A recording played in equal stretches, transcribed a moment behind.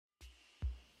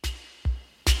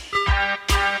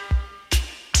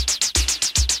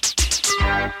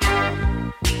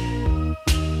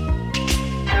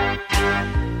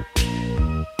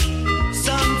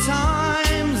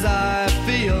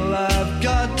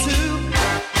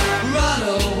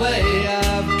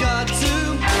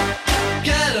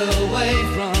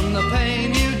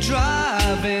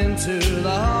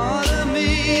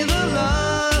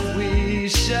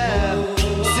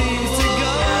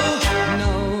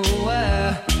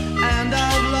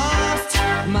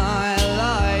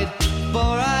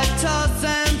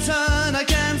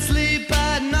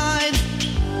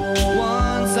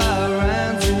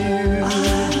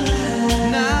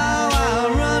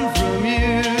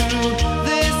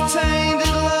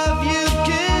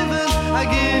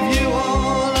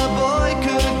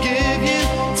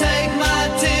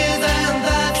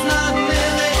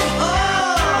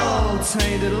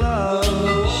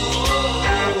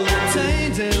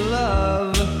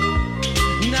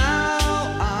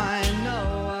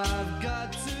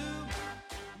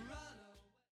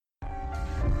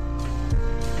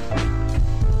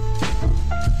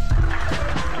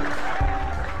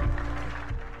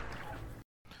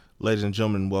Ladies and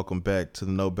gentlemen, welcome back to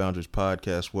the No Boundaries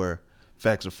podcast, where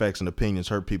facts are facts and opinions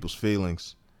hurt people's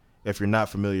feelings. If you're not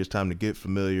familiar, it's time to get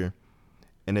familiar.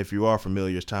 And if you are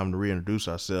familiar, it's time to reintroduce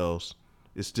ourselves.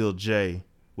 It's still Jay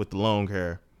with the long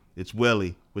hair. It's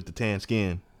Welly with the tan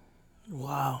skin.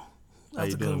 Wow. How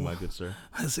you doing, my good sir?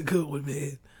 That's a good one,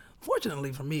 man.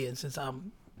 Fortunately for me, and since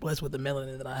I'm blessed with the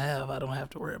melanin that I have, I don't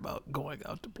have to worry about going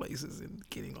out to places and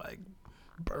getting, like,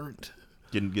 burnt.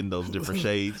 Getting those different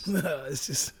shades. No, it's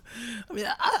just, I mean,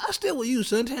 I still will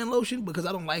use suntan lotion because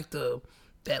I don't like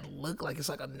that look, like it's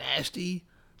like a nasty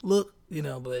look,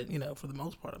 but, for the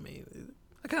most part, I mean,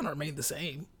 I kind of remain the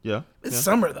same. Yeah. It's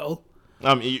summer, though.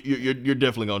 I mean, you're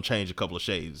definitely going to change a couple of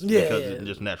shades because it's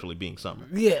just naturally being summer.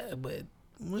 Yeah, but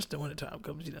once the winter time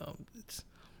comes, it's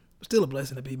still a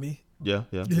blessing to be me. Yeah,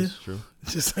 that's true.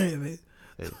 Just saying, man.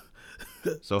 Hey.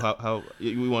 So how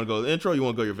we want to go the intro or you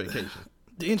want to go your vacation?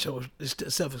 The intro is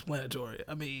self-explanatory.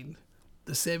 I mean,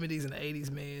 the 70s and the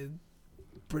 80s, man,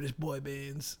 British boy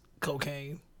bands,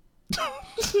 cocaine.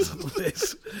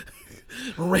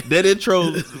 That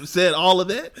intro said all of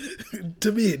that?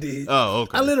 To me, it did. Oh,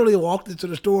 okay. I literally walked into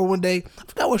the store one day. I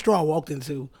forgot what store I walked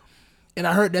into. And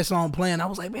I heard that song playing. I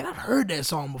was like, man, I've heard that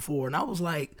song before. And I was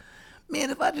like,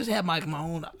 man, if I just had my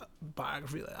own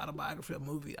biography, like autobiography, a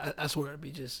movie, I swear it'd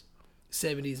be just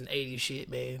 70s and 80s shit,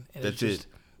 man. And that's it.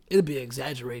 It'll be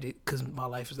exaggerated because my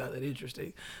life is not that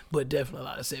interesting, but definitely a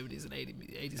lot of 70s and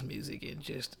 80s music and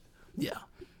just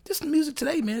the music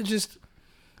today, man, it just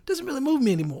doesn't really move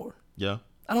me anymore. Yeah.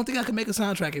 I don't think I could make a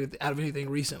soundtrack out of anything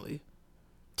recently,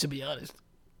 to be honest.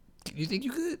 You think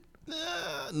you could?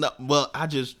 No. Well,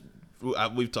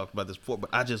 we've talked about this before, but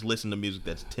I just listen to music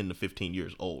that's 10 to 15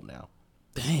 years old now.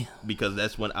 Damn. Because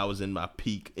that's when I was in my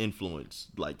peak influence.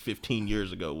 Like 15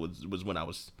 years ago was when I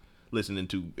was listening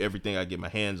to everything I get my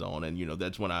hands on, and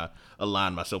that's when I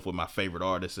align myself with my favorite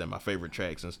artists and my favorite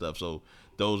tracks and stuff. So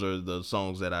those are the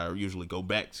songs that I usually go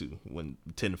back to when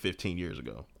 10 to 15 years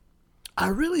ago. I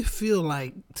really feel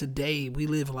like today we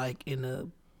live like in a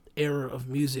era of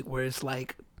music where it's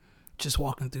like just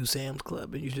walking through Sam's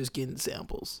Club and you're just getting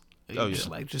samples. And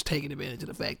you're just taking advantage of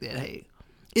the fact that, hey,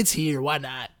 it's here, why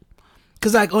not?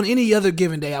 Because like on any other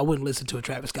given day, I wouldn't listen to a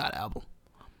Travis Scott album.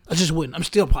 I just wouldn't. I'm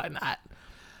still probably not.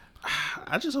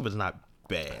 I just hope it's not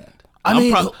bad.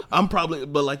 I'm probably,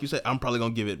 but like you said, I'm probably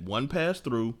gonna give it one pass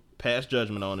through, pass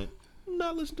judgment on it,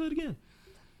 not listen to it again.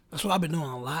 That's what I've been doing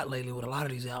a lot lately with a lot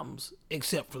of these albums,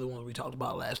 except for the ones we talked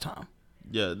about last time.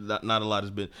 Yeah, not a lot has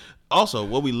been. Also,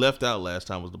 what we left out last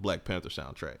time was the Black Panther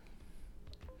soundtrack.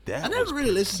 I never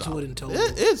really listened to it in total.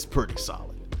 It's pretty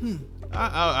solid.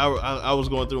 I was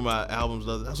going through my albums.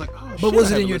 I was like, oh, but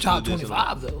was it in your top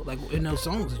 25 though? Like in those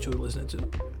songs that you were listening to?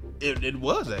 It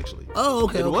was actually. Oh,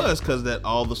 okay. It was because that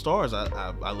All the Stars.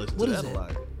 I listened to that a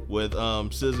lot with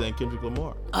SZA and Kendrick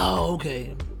Lamar. Oh,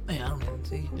 okay. Man, I don't even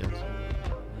see. Yeah,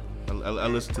 I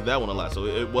listened to that one a lot, so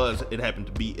it happened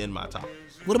to be in my top.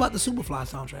 What about the Superfly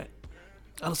soundtrack?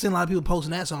 I've seen a lot of people posting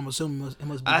that, so I'm assuming it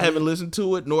must be. I haven't listened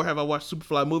to it, nor have I watched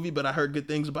Superfly movie, but I heard good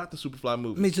things about the Superfly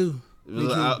movie. Me too.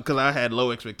 Because I had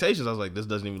low expectations. I was like, this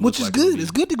doesn't even. Which look is like good.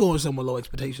 It's good to go in somewhere low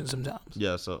expectations sometimes.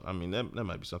 Yeah, so I mean that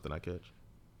might be something I catch.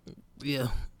 Yeah,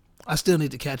 I still need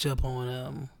to catch up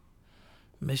on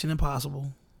Mission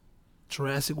Impossible,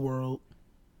 Jurassic World,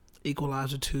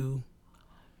 Equalizer 2,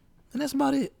 and that's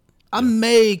about it. I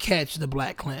may catch the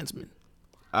Black Klansman.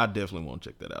 I definitely want to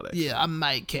check that out. Actually. Yeah, I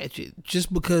might catch it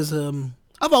just because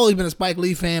I've always been a Spike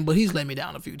Lee fan, but he's let me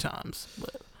down a few times.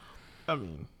 But I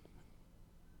mean,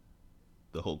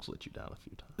 the Hulk's let you down a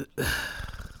few times.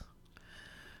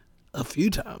 A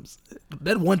few times.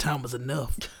 That one time was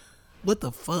enough. What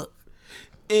the fuck?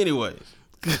 Anyways,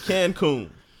 Cancun.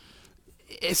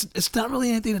 It's not really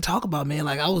anything to talk about, man.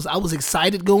 Like I was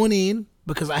excited going in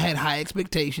because I had high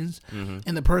expectations, and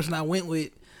the person I went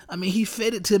with, I mean, he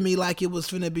fed it to me like it was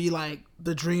finna be like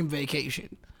the dream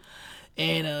vacation,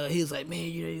 and he was like, man,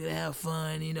 you're gonna have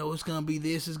fun, it's gonna be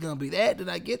this, it's gonna be that. Then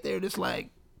I get there and it's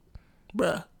like,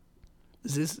 bruh,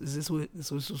 is this what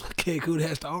Cancun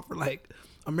has to offer? Like,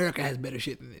 America has better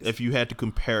shit than this. If you had to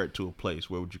compare it to a place,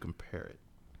 where would you compare it?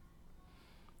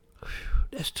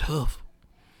 That's tough.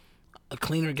 A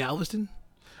cleaner Galveston?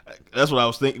 That's what I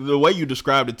was thinking. The way you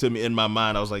described it to me in my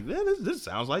mind, I was like, man, this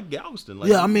sounds like Galveston. Like,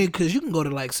 yeah, I mean, because you can go to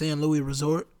like San Luis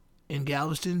Resort in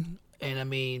Galveston, and I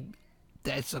mean,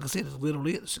 that's, like I said,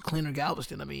 it's a cleaner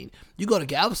Galveston. I mean, you go to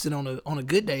Galveston on a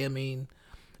good day, I mean,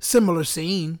 similar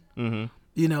scene,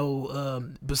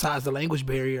 besides the language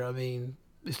barrier. I mean,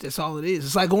 that's all it is.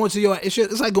 It's like going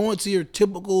to your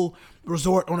typical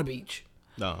resort on a beach.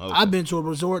 No, okay. I've been to a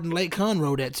resort in Lake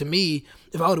Conroe that, to me,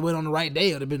 if I would have went on the right day,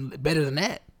 it would have been better than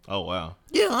that. Oh wow.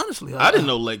 Yeah, honestly, I didn't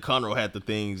know Lake Conroe had the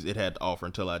things it had to offer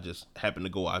until I just happened to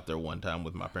go out there one time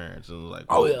with my parents and was like,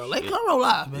 oh yeah, Lake Conroe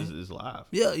live, man. It's live.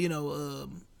 Yeah,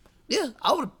 yeah,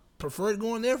 I would have preferred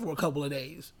going there for a couple of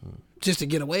days just to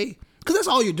get away, because that's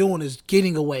all you're doing is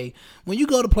getting away. When you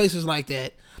go to places like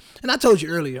that, and I told you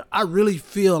earlier, I really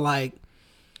feel like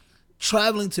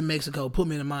traveling to Mexico put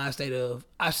me in a mind state of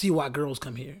I see why girls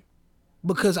come here,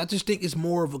 because I just think it's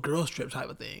more of a girls trip type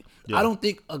of thing. Yeah. I don't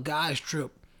think a guy's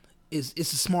trip it's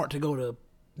smart to go to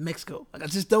Mexico. Like I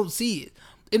just don't see it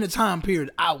in the time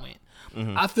period I went.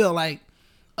 Mm-hmm. I feel like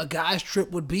a guy's trip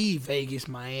would be Vegas,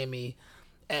 Miami,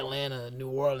 Atlanta, New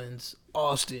Orleans,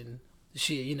 Austin,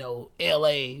 LA.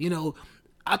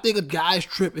 I think a guy's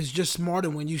trip is just smarter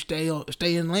when you stay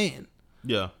in land.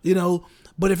 Yeah.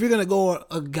 But if you're gonna go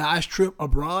a guy's trip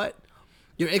abroad,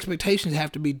 your expectations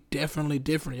have to be definitely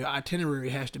different. Your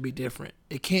itinerary has to be different.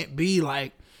 It can't be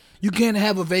like you can't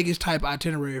have a Vegas type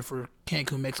itinerary for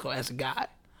Cancun, Mexico as a guy.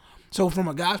 So from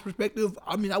a guy's perspective,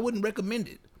 I mean, I wouldn't recommend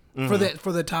it for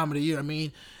that time of the year. I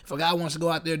mean, if a guy wants to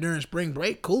go out there during spring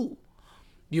break, cool.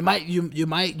 You might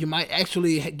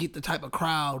actually get the type of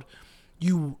crowd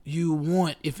you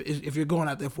want if you're going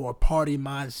out there for a party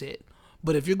mindset.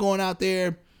 But if you're going out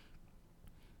there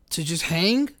to just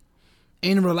hang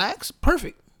and relax,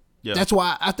 perfect. Yeah. That's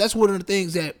one of the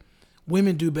things that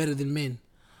women do better than men.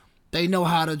 They know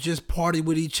how to just party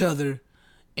with each other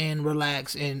and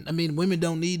relax. And I mean, women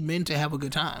don't need men to have a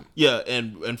good time. Yeah,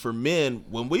 and for men,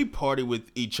 when we party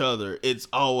with each other, it's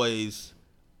always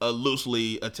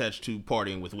loosely attached to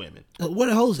partying with women. Where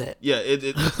the hoes at? Yeah,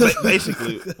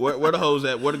 basically where the hoes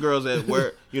at, where the girls at,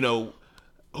 where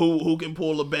who can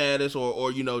pull the baddest,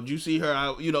 or do you see her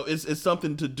out? It's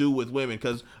something to do with women,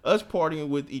 because us partying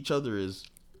with each other is.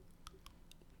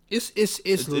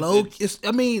 It's low.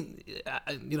 I mean,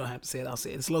 you don't have to say it. I'll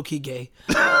say it. It's low key gay.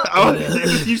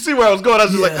 You see where I was going? I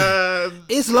was just like,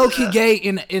 it's low key gay.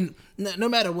 In no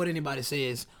matter what anybody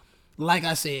says, like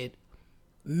I said,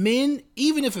 men.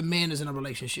 Even if a man is in a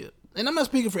relationship, and I'm not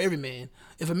speaking for every man.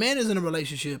 If a man is in a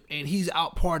relationship and he's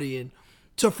out partying,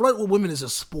 to flirt with women is a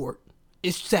sport.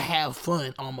 It's to have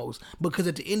fun almost, because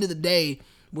at the end of the day,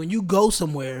 when you go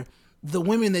somewhere, the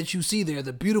women that you see there,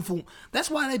 the beautiful.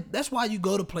 That's why you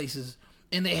go to places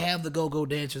and they have the go-go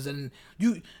dancers, and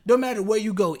you no matter where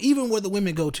you go, even where the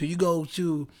women go to, you go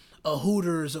to a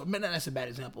Hooters, or that's a bad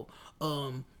example,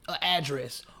 an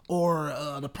Address or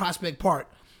the Prospect Park.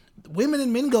 Women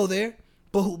and men go there,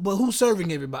 but who's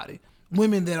serving everybody?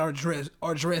 Women that are dressed,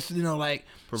 like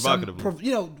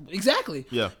provocatively. Exactly.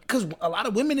 Yeah. Because a lot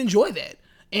of women enjoy that,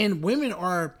 and women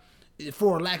are,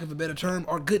 for lack of a better term,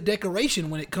 are good decoration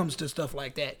when it comes to stuff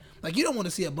like that. Like, you don't want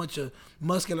to see a bunch of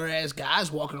muscular ass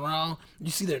guys walking around.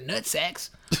 You see their nut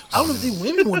sacks. I don't think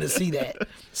women want to see that.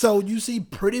 So you see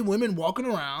pretty women walking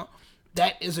around.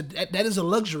 That is a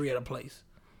luxury at a place,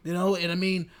 and I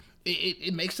mean,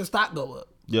 it makes the stock go up.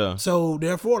 Yeah. So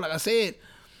therefore, like I said,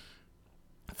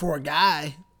 for a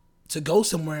guy to go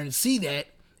somewhere and see that,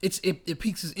 it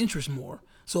piques his interest more.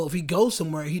 So if he goes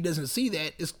somewhere he doesn't see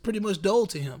that, it's pretty much dull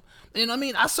to him. And I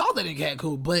mean, I saw that in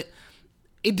Cancun, but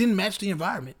it didn't match the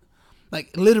environment.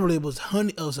 Like, literally, it was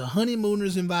a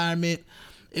honeymooners environment.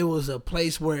 It was a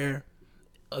place where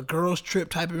a girls trip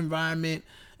type of environment,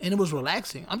 and it was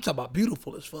relaxing. I'm talking about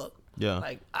beautiful as fuck. Yeah.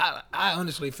 Like, I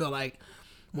honestly feel like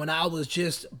when I was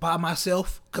just by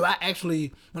myself, because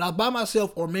when I was by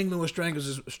myself or mingling with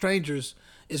strangers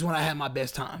is when I had my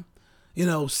best time.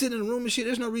 Sitting in a room and shit,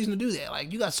 there's no reason to do that.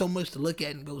 Like, you got so much to look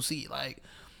at and go see. Like,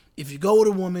 if you go with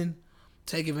a woman,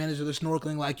 take advantage of the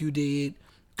snorkeling like you did,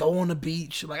 go on the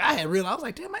beach. Like, I was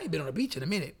like, damn, I ain't been on the beach in a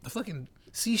minute. The fucking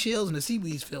seashells and the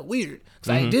seaweeds felt weird, because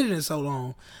I ain't did it in so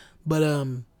long. But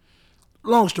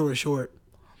long story short,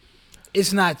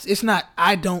 it's not,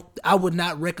 I would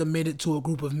not recommend it to a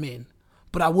group of men,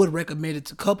 but I would recommend it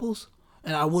to couples,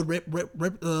 and I would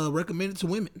recommend it to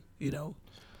women,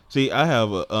 See, I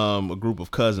have a group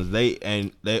of cousins.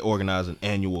 They organize an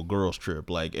annual girls trip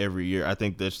like every year. I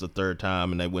think that's the third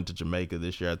time, and they went to Jamaica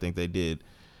this year. I think they did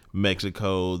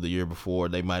Mexico the year before.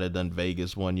 They might have done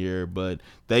Vegas one year, but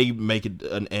they make it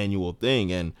an annual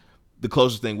thing. And the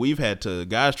closest thing we've had to a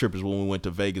guys trip is when we went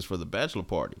to Vegas for the bachelor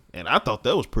party, and I thought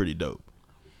that was pretty dope.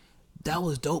 That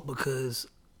was dope because,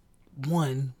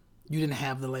 one, you didn't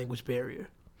have the language barrier.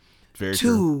 Very Two,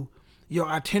 true. Your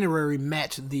itinerary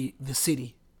matched the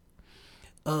city.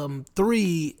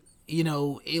 3,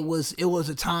 it was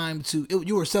a time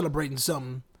you were celebrating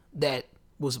something that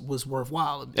was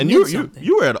worthwhile. And you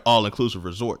were at an all-inclusive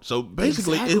resort, so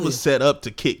basically It was set up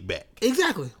to kick back.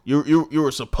 Exactly. You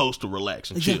were supposed to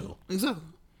relax and chill. Exactly.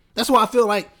 That's why I feel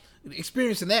like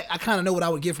experiencing that, I kind of know what I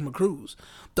would get from a cruise.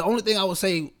 The only thing I would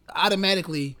say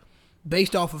automatically,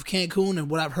 based off of Cancun and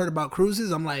what I've heard about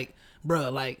cruises, I'm like,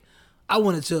 bruh, like, I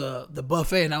went into the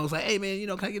buffet and I was like, hey, man,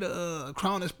 can I get a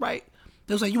Crown and Sprite?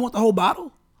 They was like, you want the whole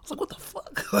bottle? I was like, what the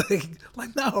fuck?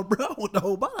 like no, bro, I want the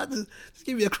whole bottle. Just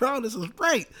give me a Crown and some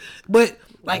Sprite. But,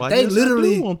 like, they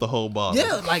literally. I do want the whole bottle.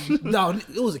 Yeah, like, no,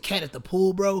 it was a cat at the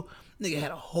pool, bro. Nigga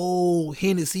had a whole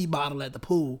Hennessy bottle at the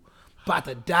pool. About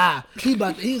to die. He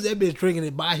was that bitch drinking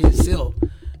it by himself.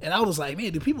 And I was like,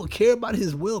 man, do people care about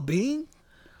his well-being?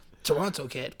 Toronto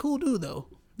cat. Cool dude, though.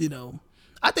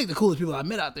 I think the coolest people I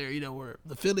met out there, were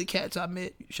the Philly cats I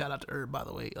met. Shout out to Herb, by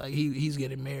the way. Like, he's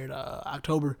getting married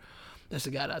October. That's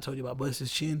the guy that I told you about, bust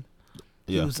his chin.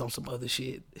 Yeah. He was on some other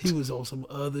shit.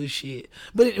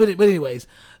 But anyways,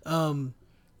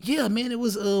 yeah, man, it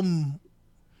was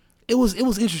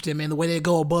interesting, man, the way they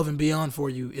go above and beyond for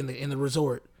you in the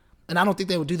resort. And I don't think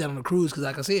they would do that on a cruise because,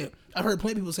 like I said, I've heard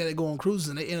plenty of people say they go on cruises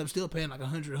and they end up still paying like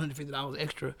 $100, $150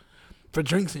 extra for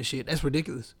drinks and shit. That's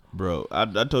ridiculous. Bro, I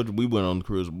told you we went on the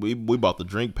cruise. We bought the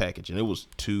drink package and it was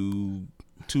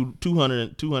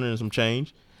 200 and some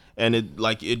change, and it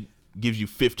gives you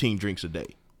 15 drinks a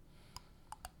day.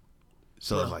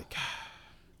 So I was like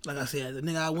I said, the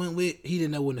nigga I went with, he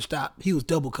didn't know when to stop. He was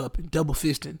double cupping, double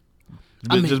fisting.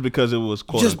 Just because it was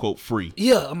quote unquote free.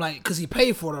 Yeah, I'm like, because he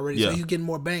paid for it already, so he's getting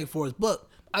more bang for his buck.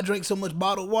 I drank so much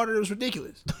bottled water, it was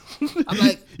ridiculous. I'm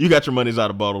like, you got your money's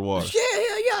out of bottled water.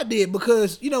 Yeah, I did,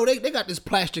 because they got this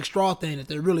plastic straw thing that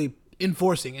they're really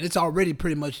enforcing, and it's already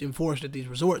pretty much enforced at these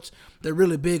resorts. They're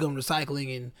really big on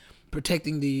recycling and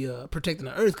protecting the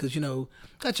earth, because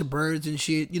got your birds and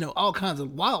shit, all kinds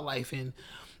of wildlife. And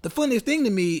the funniest thing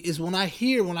to me is when I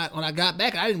got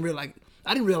back, I didn't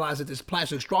realize that this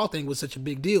plastic straw thing was such a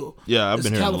big deal. Yeah, I've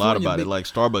been hearing a lot about it. Like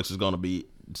Starbucks is going to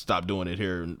stop doing it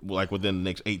here, like within the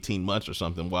next 18 months or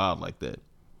something wild like that.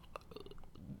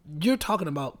 You're talking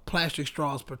about plastic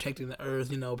straws protecting the earth,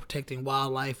 protecting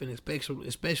wildlife and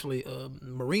especially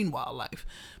marine wildlife.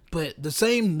 But the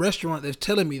same restaurant that's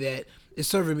telling me that is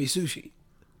serving me sushi.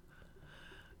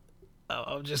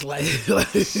 I'm just like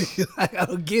I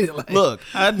don't get it. Like, look,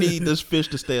 I need this fish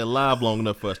to stay alive long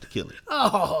enough for us to kill it.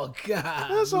 Oh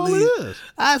God, that's all it is.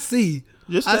 I see.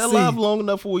 Just stay alive long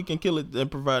enough so we can kill it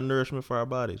and provide nourishment for our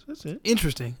bodies. That's it.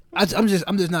 Interesting. I'm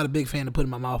just not a big fan of putting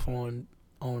my mouth on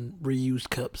reused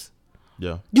cups.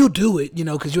 Yeah. You do it,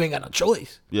 because you ain't got no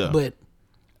choice. Yeah. But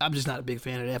I'm just not a big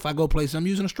fan of that. If I go places, I'm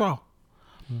using a straw,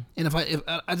 and if I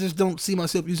just don't see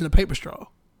myself using a paper straw.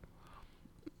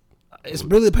 It's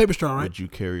really a paper straw, right? Would you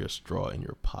carry a straw in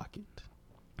your pocket?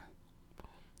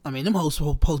 I mean, them hoes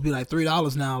supposed to be like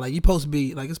 $3 now. Like, you supposed to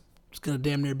be like, it's gonna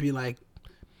damn near be like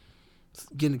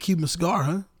getting a Cuban cigar,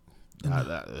 huh?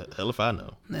 Hell if I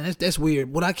know. Man, that's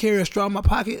weird. Would I carry a straw in my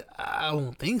pocket? I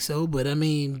don't think so, but I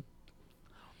mean,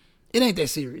 it ain't that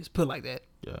serious. Put it like that.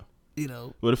 Yeah.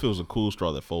 What if it was a cool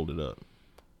straw that folded up?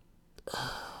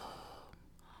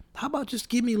 How about just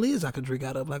give me lids I could drink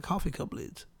out of, like coffee cup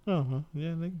lids? Uh-huh.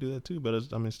 Yeah, they can do that too, but it's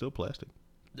still plastic.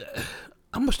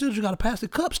 I'm gonna still drink out of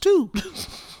plastic cups too.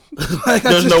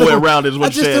 There's no way around it. Is what I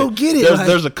just don't get it.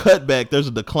 There's a cutback, there's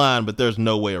a decline, but there's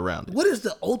no way around it. What is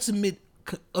the ultimate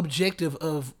objective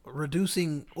of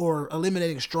reducing or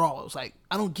eliminating straws? Like,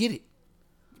 I don't get it.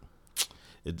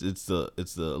 It's the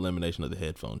elimination of the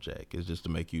headphone jack. It's just to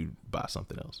make you buy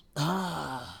something else.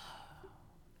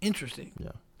 Interesting.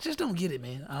 Yeah. Just don't get it,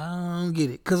 man. I don't get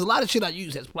it. Because a lot of shit I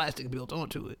use has plastic built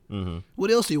onto it. Mm-hmm.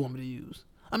 What else do you want me to use?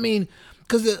 I mean,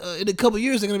 because in a couple of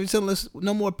years, they're going to be telling us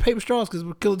no more paper straws because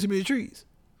we're killing too many trees.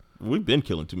 We've been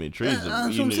killing too many trees.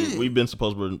 We've been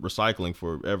supposed to be recycling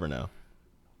forever now.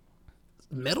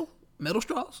 Metal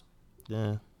straws?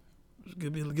 Yeah. It's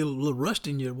going to get a little rust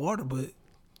in your water, but...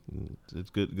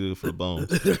 It's good for the bones.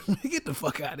 Get the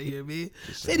fuck out of here, man.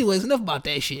 So anyways, enough about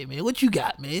that shit, man. What you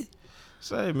got, man?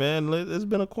 Say, man, it's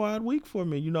been a quiet week for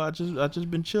me. I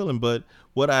just been chilling. But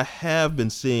what I have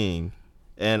been seeing,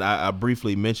 and I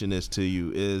briefly mentioned this to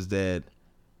you, is that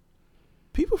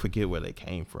people forget where they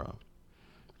came from.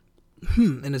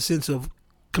 In the sense of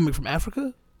coming from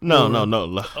Africa? No.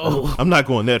 Oh. I'm not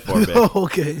going that far back. Oh,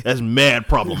 okay. That's mad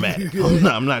problematic.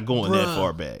 I'm not going that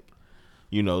far back.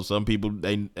 Some people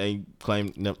they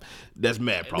claim no, that's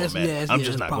mad problematic. I'm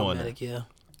just not going there. Yeah.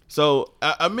 So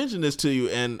I mentioned this to you,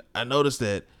 and I noticed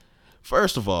that,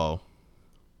 first of all,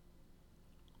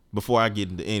 before I get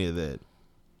into any of that,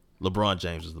 LeBron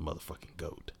James is the motherfucking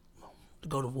GOAT. The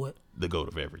GOAT of what? The GOAT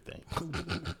of everything.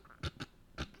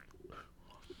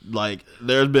 Like,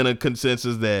 there's been a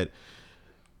consensus that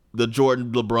the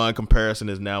Jordan-LeBron comparison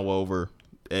is now over,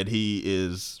 and he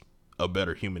is a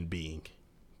better human being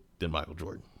than Michael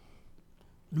Jordan.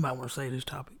 You might want to say this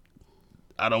topic.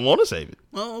 I don't want to save it.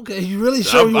 Oh, okay. You really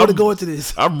sure you want to go into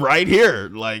this? I'm right here.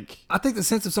 Like, I think the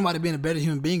sense of somebody being a better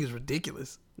human being is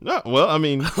ridiculous. No, well, I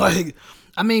mean,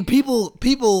 people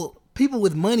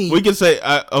with money. We can say,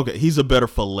 okay, he's a better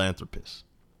philanthropist.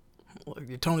 Well,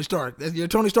 you're Tony Stark. You're a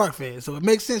Tony Stark fan, so it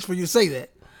makes sense for you to say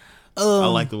that. I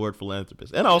like the word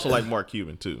philanthropist, and I also like Mark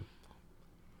Cuban too.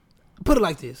 Put it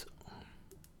like this: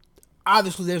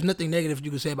 obviously, there's nothing negative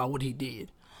you can say about what he did.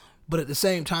 But at the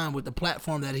same time, with the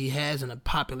platform that he has and the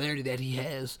popularity that he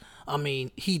has, I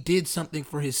mean, he did something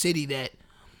for his city that,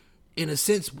 in a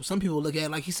sense, some people look at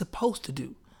it like he's supposed to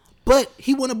do. But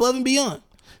he went above and beyond.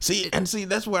 See,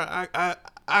 that's where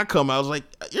I come. I was like,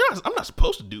 I'm not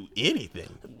supposed to do anything.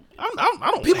 I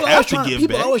don't have to give back.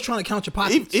 People are always trying to count your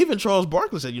pockets. Even Charles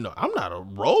Barkley said, I'm not a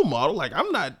role model. Like,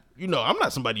 I'm not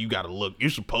somebody you're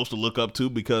supposed to look up to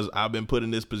because I've been put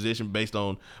in this position based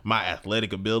on my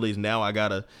athletic abilities. Now I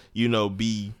gotta,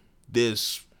 be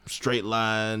this straight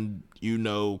line,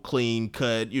 clean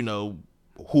cut,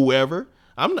 whoever.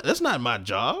 That's not my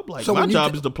job. Like, so my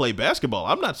job is to play basketball.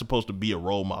 I'm not supposed to be a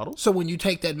role model. So when you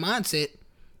take that mindset,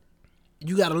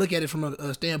 you got to look at it from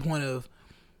a standpoint of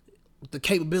the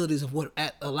capabilities of what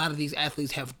a lot of these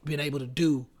athletes have been able to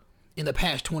do in the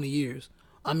past 20 years.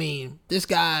 I mean, this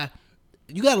guy,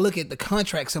 you got to look at the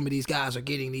contract some of these guys are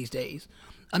getting these days.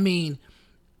 I mean,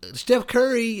 Steph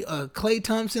Curry, Klay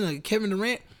Thompson, Kevin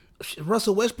Durant,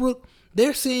 Russell Westbrook,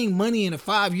 they're seeing money in a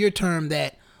 5-year term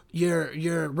that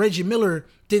your Reggie Miller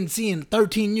didn't see in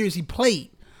 13 years he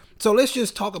played. So let's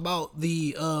just talk about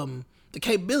the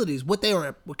capabilities, what they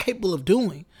were capable of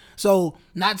doing. So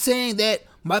not saying that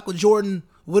Michael Jordan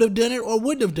would have done it or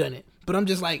wouldn't have done it, but I'm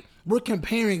just like, we're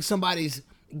comparing somebody's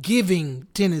giving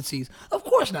tendencies. Of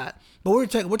course not. But we're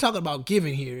talking about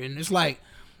giving here, and it's like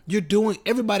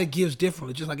everybody gives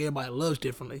differently, just like everybody loves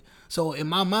differently. So in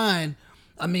my mind,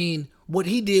 I mean, what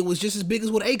he did was just as big as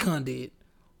what Akon did.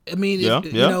 I mean,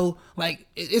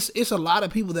 it's a lot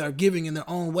of people that are giving in their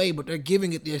own way, but they're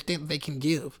giving at the extent that they can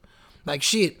give. Like,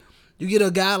 shit, you get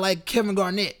a guy like Kevin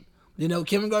Garnett.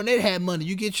 Kevin Garnett had money.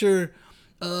 You get your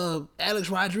Alex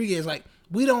Rodriguez. Like,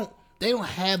 they don't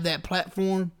have that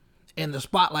platform and the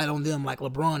spotlight on them like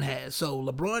LeBron has. So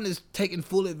LeBron is taking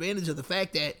full advantage of the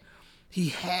fact that he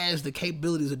has the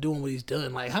capabilities of doing what he's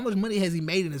done. Like, how much money has he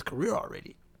made in his career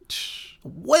already?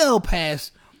 Well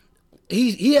past.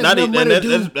 He has enough money to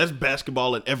do. That's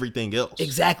basketball and everything else.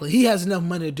 Exactly. He has enough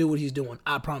money to do what he's doing.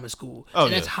 I promise, school.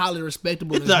 And that's highly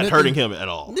respectable. It's not hurting him at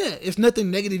all. Yeah, it's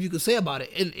nothing negative you can say about it,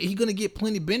 and he's gonna get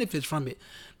plenty of benefits from it.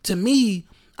 To me,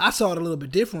 I saw it a little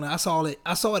bit differently. I saw it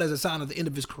as a sign of the end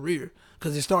of his career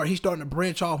because he's starting to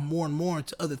branch off more and more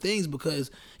into other things because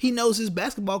he knows his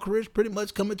basketball career is pretty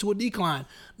much coming to a decline.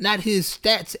 Not his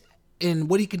stats and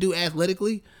what he can do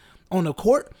athletically on the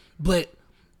court, but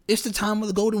it's the time of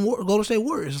the Golden State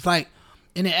Warriors. It's like,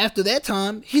 and then after that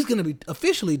time, he's going to be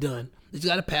officially done. He's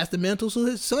got to pass the mantle to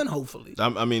his son, hopefully.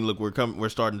 I mean, look, we're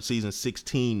starting season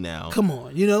 16 now. Come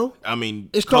on, I mean,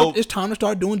 it's time to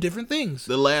start doing different things.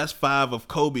 The last 5 of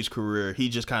Kobe's career, he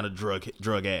just kind of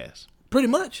drug ass. Pretty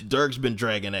much. Dirk's been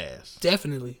dragging ass.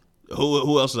 Definitely.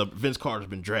 Who else? Vince Carter's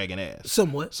been dragging ass.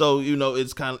 Somewhat. So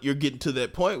it's kind of, you're getting to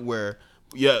that point where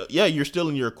you're still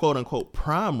in your quote unquote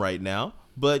prime right now.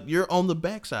 But you're on the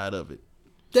backside of it.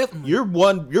 Definitely. You're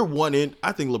one in.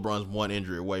 I think LeBron's one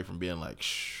injury away from being like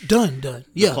done.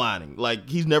 Yeah. Declining. Like,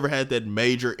 he's never had that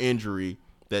major injury.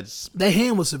 That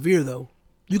hand was severe though.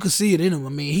 You could see it in him. I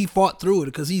mean, he fought through it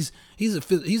because he's a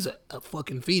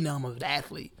fucking phenom of an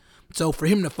athlete. So for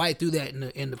him to fight through that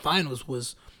in the finals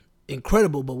was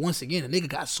incredible. But once again, the nigga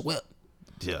got swept.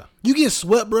 Yeah. You get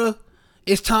swept, bro.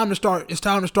 It's time to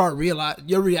start realize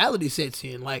your reality sets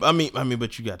in. Like, I mean,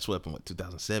 but you got swept in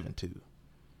 2007 too.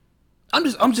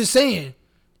 I'm just saying,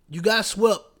 you got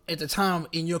swept at the time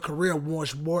in your career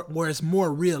where it's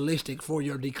more realistic for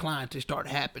your decline to start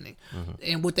happening. Mm-hmm.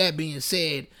 And with that being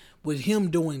said, with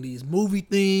him doing these movie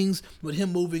things, with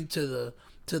him moving to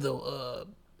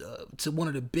one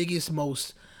of the biggest,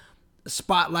 most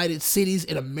spotlighted cities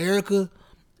in America.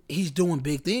 He's doing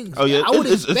big things. Oh yeah,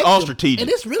 it's all strategic, and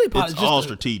it's really probably all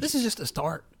strategic. This is just a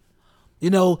start,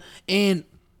 And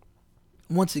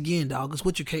once again, dog, it's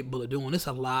what you're capable of doing. There's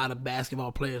a lot of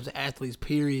basketball players, athletes,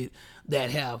 period,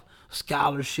 that have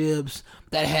scholarships,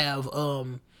 that have. I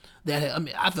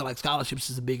mean, I feel like scholarships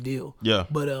is a big deal. Yeah.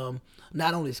 But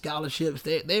not only scholarships,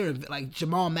 they're like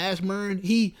Jamal Mashburn.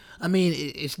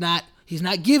 He's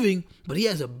not giving, but he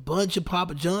has a bunch of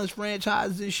Papa John's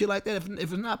franchises and shit like that. If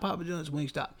it's not Papa John's,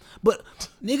 Wingstop. But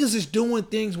niggas is doing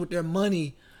things with their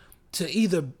money to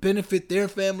either benefit their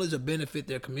families or benefit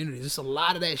their communities. There's a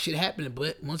lot of that shit happening,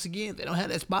 but once again, they don't have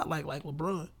that spotlight like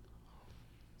LeBron.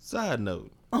 Side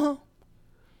note. Uh-huh.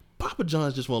 Papa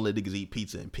John's just won't let niggas eat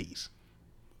pizza in peace.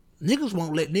 Niggas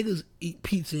won't let niggas eat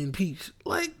pizza in peace.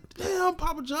 Like, damn,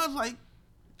 Papa John's like,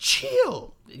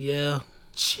 chill. Yeah.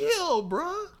 Chill,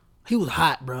 bruh. He was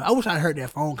hot, bro. I wish I heard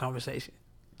that phone conversation.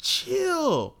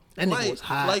 Chill. That nigga was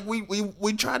hot. Like,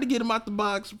 we tried to get him out the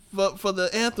box for the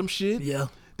anthem shit. Yeah.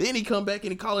 Then he come back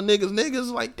and he calling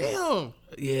niggas. Like, damn.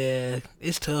 Yeah,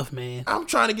 it's tough, man. I'm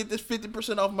trying to get this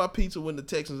 50% off my pizza when the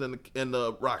Texans and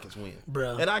the Rockets win.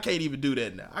 Bro. And I can't even do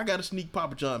that now. I got to sneak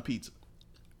Papa John pizza.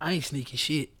 I ain't sneaking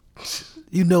shit.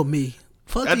 You know me.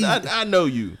 Fuck these. I know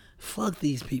you. Fuck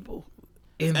these people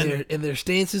and their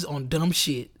stances on dumb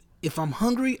shit. If I'm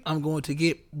hungry, I'm going to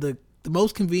get the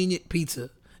most convenient pizza.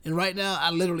 And right now,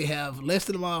 I literally have less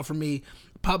than a mile from me,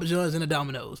 Papa John's and a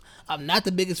Domino's. I'm not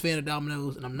the biggest fan of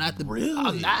Domino's, and I'm not the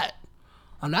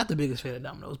I'm not the biggest fan of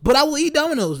Domino's, but I will eat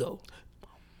Domino's though.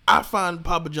 I find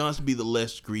Papa John's to be the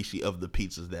less greasy of the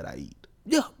pizzas that I eat.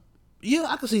 Yeah,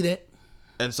 I can see that.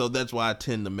 And so that's why I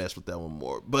tend to mess with that one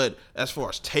more. But as far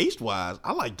as taste-wise,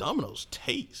 I like Domino's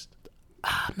taste.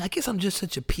 I guess I'm just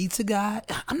such a pizza guy.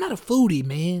 I'm not a foodie,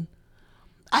 man.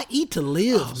 I eat to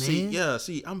live, man.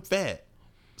 See, I'm fat.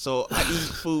 So I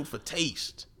eat food for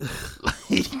taste.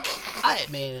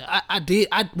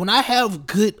 When I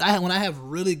have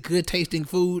really good tasting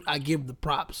food, I give the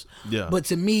props. Yeah. But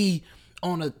to me,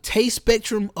 on a taste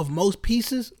spectrum of most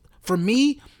pieces, for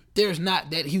me, there's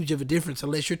not that huge of a difference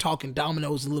unless you're talking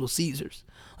Domino's and Little Caesars.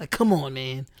 Like, come on,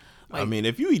 man. Like, I mean,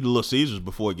 if you eat Little Caesars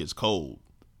before it gets cold,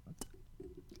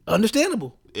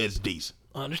 understandable. It's decent.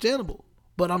 Understandable.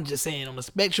 But I'm just saying, on the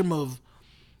spectrum of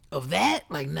that,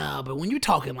 like, nah. But when you're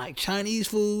talking like Chinese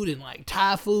food and like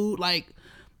Thai food, like,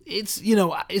 it's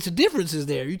a differences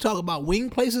there. You talk about wing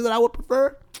places that I would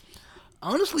prefer.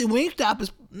 Honestly, Wingstop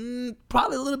is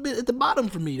probably a little bit at the bottom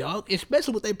for me, dog.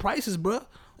 Especially with their prices, bruh.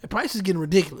 Their prices getting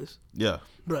ridiculous. Yeah.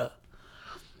 Bruh.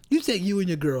 You take you and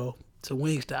your girl to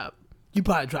Wingstop, you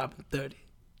probably dropping 30.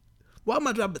 Why am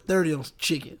I dropping 30 on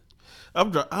chicken? I'm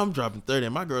dropping 30,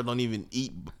 and my girl don't even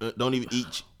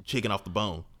eat chicken off the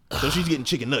bone. So she's getting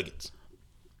chicken nuggets.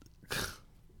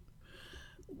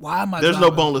 Why am I? There's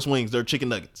no boneless wings. They're chicken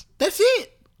nuggets. That's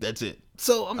it. That's it.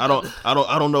 So I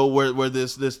don't know where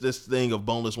this thing of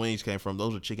boneless wings came from.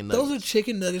 Those are chicken nuggets. Those are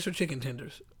chicken nuggets or chicken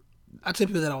tenders. I tell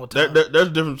people that all the time. There's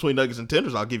a difference between nuggets and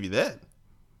tenders. I'll give you that.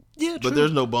 Yeah, true. But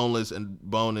there's no boneless and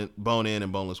bone in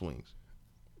and boneless wings.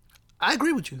 I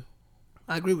agree with you.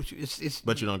 It's.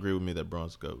 But you don't agree with me that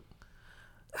Braun's the GOAT.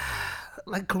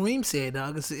 Like Kareem said,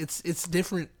 dog. It's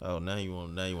different. Oh, now you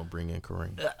want to bring in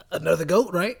Kareem. Another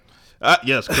GOAT, right?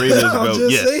 Yes, Kareem is the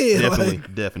GOAT. Yes, saying,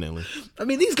 definitely. I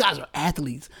mean, these guys are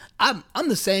athletes. I'm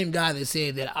the same guy that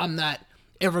said that I'm not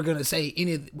ever gonna say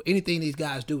anything these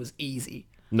guys do is easy.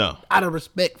 No. Out of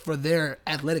respect for their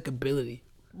athletic ability.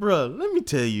 Bruh, let me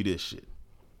tell you this shit.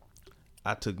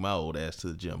 I took my old ass to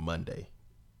the gym Monday.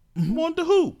 Mm-hmm. Wanted to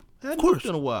hoop. Hadn't hooped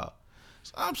in a while.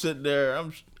 So I'm sitting there.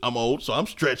 I'm old, so I'm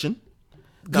stretching.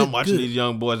 I'm watching these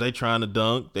young boys. They trying to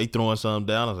dunk. They throwing something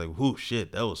down. I was like, whoo,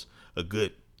 shit. That was a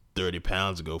good 30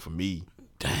 pounds ago for me.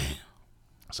 Damn.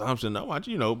 So I'm sitting there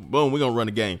watching, boom, we're going to run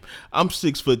a game. I'm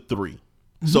 6'3".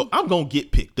 Mm-hmm. So I'm going to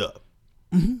get picked up.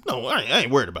 Mm-hmm. No, I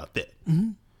ain't worried about that.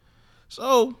 Mm-hmm.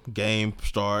 So game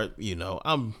start,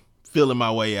 I'm feeling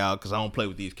my way out because I don't play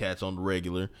with these cats on the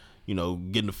regular.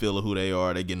 Getting the feel of who they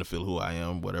are. They getting the feel of who I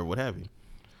am, whatever, what have you.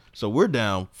 So we're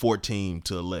down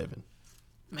 14-11.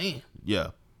 Man. Yeah.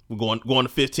 We're going to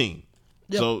 15.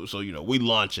 Yep. So we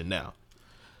launching now.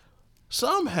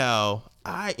 Somehow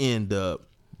I end up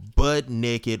butt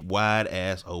naked, wide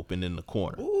ass open in the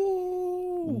corner.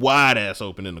 Ooh. Wide ass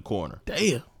open in the corner.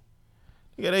 Damn.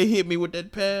 Yeah, they hit me with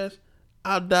that pass.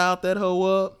 I dialed that hoe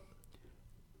up.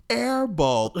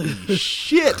 Airball the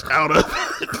shit out of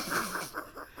it.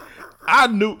 I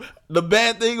knew the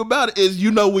bad thing about it is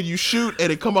when you shoot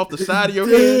and it come off the side of your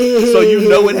hand, so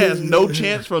it has no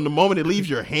chance from the moment it leaves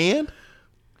your hand.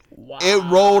 Wow. It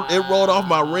rolled off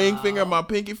my ring finger, my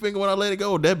pinky finger when I let it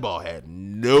go. That ball had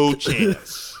no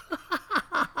chance.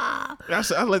 I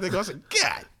let that go. I said,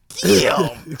 God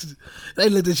damn. They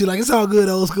looked at you like, it's all good,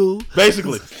 old school.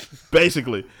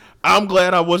 Basically. I'm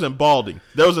glad I wasn't balding.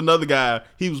 There was another guy,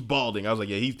 he was balding. I was like,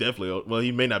 yeah, he's definitely, well,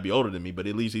 he may not be older than me, but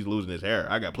at least he's losing his hair.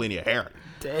 I got plenty of hair.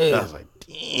 Damn. I was like,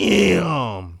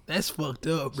 damn. That's fucked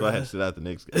up, bro. So I had to sit out the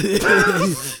next guy.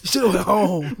 You should have went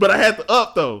home. But I had to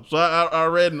up, though. So I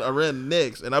ran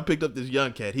next, and I picked up this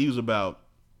young cat. He was about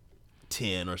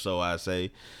 10 or so, I'd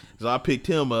say. So I picked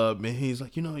him up, and he's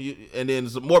like, and then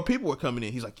some more people were coming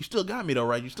in. He's like, you still got me though,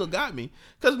 right? You still got me,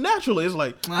 because naturally it's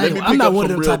like, let me pick up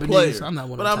some real players. I'm not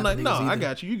one of them. But I'm like, no, I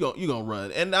got you. You gonna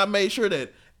run, and I made sure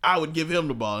that I would give him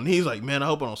the ball, and he's like, man, I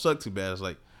hope I don't suck too bad. It's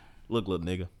like, look, little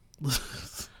nigga.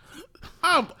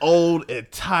 I'm old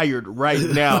and tired right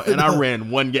now, and I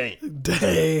ran one game.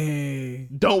 Dang.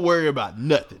 Don't worry about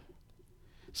nothing.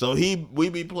 So we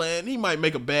be playing. He might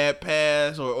make a bad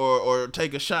pass or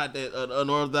take a shot that an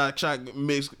unorthodox shot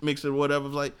mix it or whatever.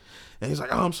 Like, and he's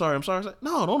like, "Oh, I'm sorry." I was like,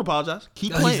 "No, don't apologize.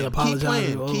 Keep playing.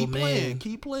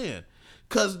 Keep playing.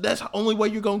 Because that's the only way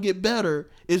you're gonna get better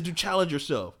is to challenge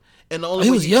yourself. And the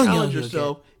only way you challenge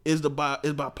yourself is by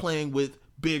playing with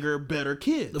bigger, better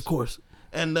kids. Of course.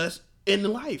 And that's in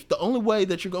life. The only way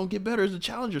that you're going to get better is to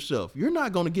challenge yourself. You're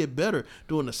not going to get better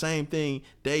doing the same thing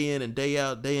day in and day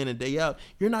out, day in and day out.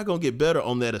 You're not going to get better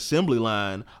on that assembly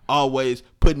line always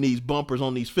putting these bumpers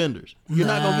on these fenders. You're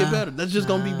not going to get better. That's just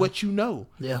going to be what you know.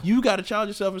 Yeah. You got to challenge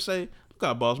yourself and say, look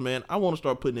out, boss man, I want to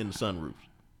start putting in the sunroofs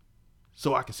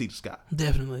so I can see the sky.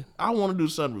 Definitely. I want to do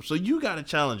sunroofs. So you got to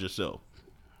challenge yourself.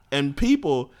 And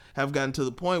people have gotten to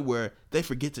the point where they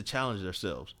forget to challenge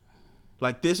themselves.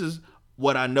 Like, this is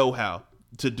what I know how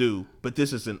to do, but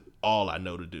this isn't all I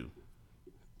know to do.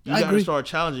 You got to start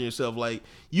challenging yourself. Like,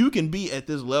 you can be at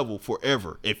this level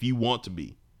forever if you want to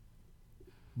be.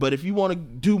 But if you want to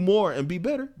do more and be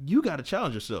better, you got to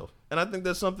challenge yourself. And I think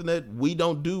that's something that we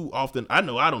don't do often. I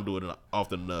know I don't do it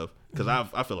often enough because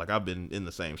I feel like I've been in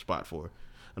the same spot for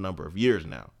a number of years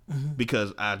now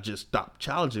because I just stopped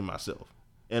challenging myself.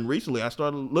 And recently I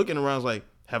started looking around, I was like,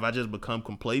 have I just become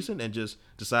complacent and just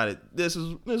decided this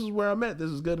is where I'm at, this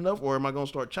is good enough, or am I going to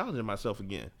start challenging myself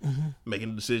again? Making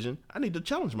a decision, I need to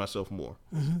challenge myself more.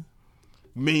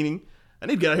 Meaning, I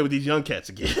need to get out here with these young cats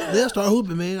again. They'll start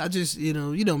hooping, man. I just, you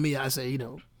know me, I say,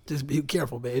 just be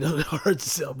careful, man. Don't hurt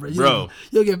yourself, bro.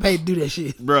 You'll get paid to do that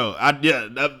shit. Bro, I'm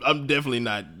definitely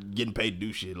not getting paid to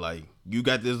do shit. Like, you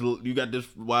got this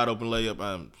wide open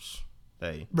layup,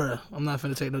 hey. Bruh, I'm not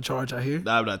finna take no charge out here.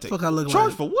 I'm not taking Fuck, I look charge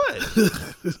like. For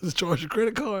what? Charge your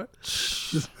credit card.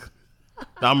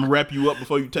 I'm gonna wrap you up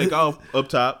before you take off. Up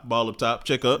top, ball up top,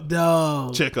 check up.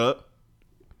 No. Check up.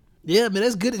 Yeah, man,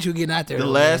 that's good that you're getting out there. The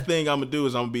last thing I'm gonna do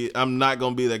is I'm not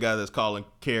gonna be that guy that's calling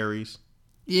carries.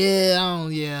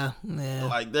 Yeah.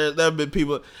 Like there've been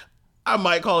people. I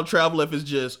might call travel if it's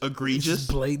just egregious.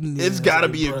 It's blatant. Yeah, it's gotta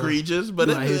be egregious. But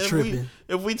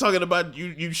if we talking about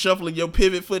you shuffling your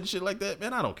pivot foot and shit like that,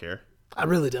 man, I don't care. I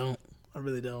really don't.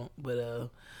 But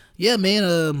yeah,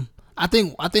 man. I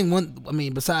think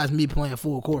besides me playing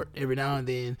full court every now and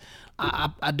then,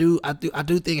 I do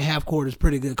think half court is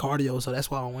pretty good cardio. So that's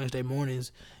why on Wednesday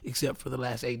mornings, except for the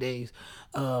last 8 days,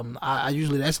 I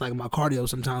usually that's like my cardio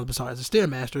sometimes. Besides the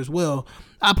Stairmaster as well,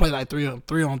 I play like 3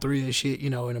 on 3 and shit.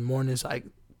 In the mornings like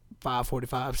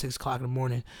 5:45, 6 o'clock in the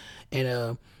morning,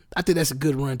 and I think that's a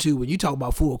good run too. When you talk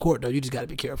about full court though, you just got to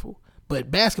be careful.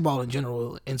 But basketball in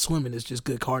general and swimming is just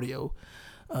good cardio.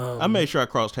 I made sure I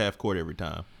crossed half court every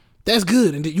time. That's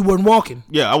good, and you weren't walking.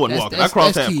 Yeah, I wasn't walking. I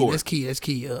crossed half court. That's key.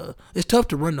 It's tough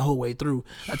to run the whole way through.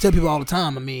 I tell people all the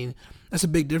time. I mean, that's a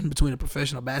big difference between a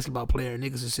professional basketball player and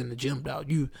niggas that's in the gym,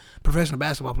 dog. Professional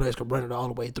basketball players can run it all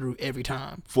the way through every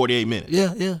time. 48 minutes.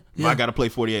 Yeah. If I got to play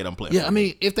 48, I'm playing. Yeah, I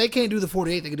mean, if they can't do the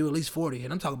 48, they can do at least 40.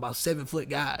 And I'm talking about 7-foot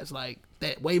guys, like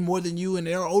that, way more than you, and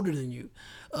they're older than you.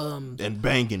 And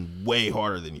banging way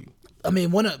harder than you. I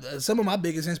mean, some of my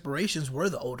biggest inspirations were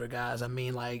the older guys. I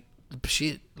mean, like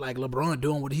LeBron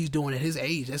doing what he's doing at his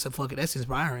age. That's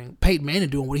inspiring. Peyton Manning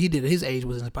doing what he did at his age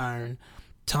was inspiring.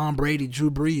 Tom Brady, Drew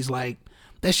Brees, like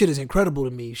that shit is incredible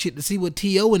to me. Shit, to see what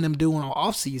T.O. and them doing on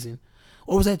off season,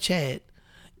 or was that Chad?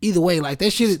 Either way, like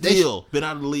that shit is still been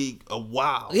out of the league a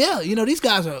while. Yeah, these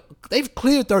guys they've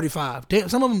cleared 35.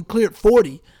 Some of them cleared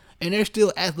 40. And they're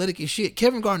still athletic as shit.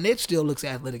 Kevin Garnett still looks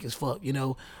athletic as fuck,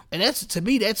 and that's, to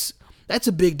me, that's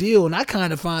a big deal. And I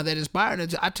kind of find that inspiring.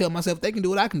 I tell myself, if they can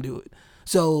do it, I can do it.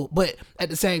 So, but at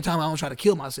the same time, I don't try to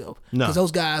kill myself. No. Because those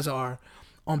guys are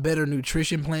on better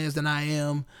nutrition plans than I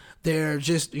am. They're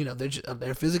just,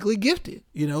 they're physically gifted,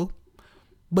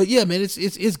 But yeah, man,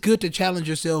 it's good to challenge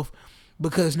yourself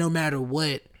because no matter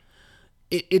what,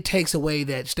 it takes away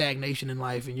that stagnation in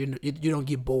life and you don't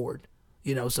get bored.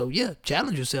 So yeah,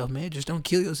 challenge yourself, man. Just don't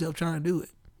kill yourself trying to do it.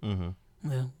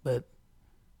 Yeah, but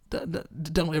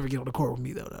don't ever get on the court with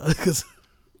me though, because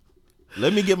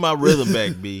let me get my rhythm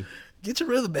back, B. Get your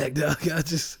rhythm back, dog.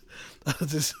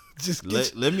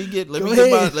 Let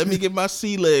me get my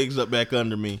sea legs up back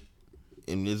under me,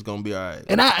 and it's gonna be all right.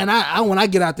 And I when I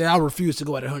get out there, I refuse to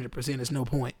go at 100%. It's no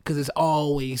point because there's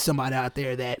always somebody out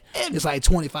there that it's like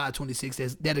 25,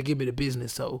 26 that'll give me the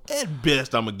business. So at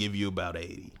best, I'm gonna give you about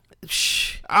 80.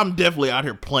 Shh. I'm definitely out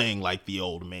here playing like the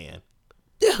old man.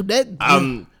 Yeah,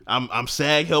 I'm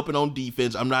sag helping on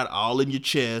defense. I'm not all in your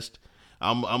chest.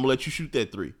 I'm gonna let you shoot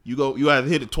that 3. You have to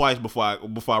hit it twice before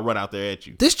I run out there at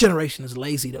you. This generation is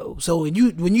lazy though. So when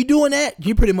you doing that,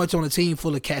 you're pretty much on a team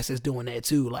full of cats that's doing that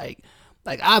too. Like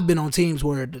I've been on teams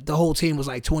where the whole team was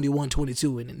like 21,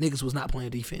 22, and the niggas was not playing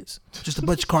defense. Just a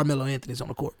bunch of Carmelo Anthony's on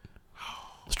the court.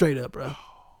 Straight up, bro.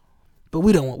 But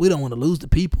we don't want to lose the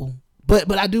people.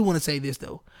 But I do want to say this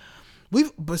though.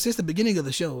 But since the beginning of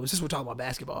the show, since we're talking about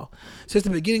basketball, since the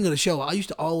beginning of the show, I used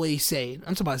to always say,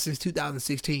 I'm talking about since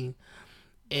 2016,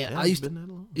 and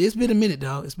it's been a minute,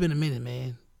 dog. It's been a minute,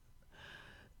 man.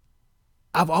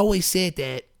 I've always said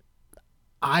that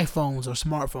iPhones or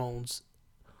smartphones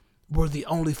were the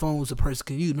only phones a person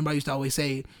can use. Remember, I used to always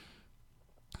say,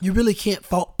 you really can't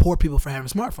fault poor people for having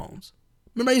smartphones.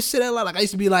 Remember, I used to say that a lot. Like, I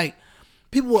used to be like,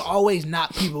 people will always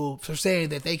knock people for saying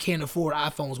that they can't afford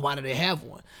iPhones. Why do they have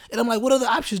one? And I'm like, what other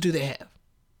options do they have?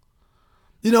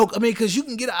 You know, I mean, because you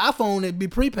can get an iPhone and be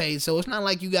prepaid, so it's not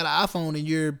like you got an iPhone and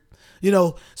you're, you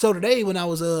know. So today when I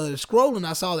was scrolling,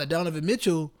 I saw that Donovan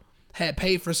Mitchell had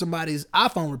paid for somebody's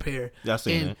iPhone repair. Yeah, I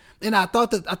seen that. And I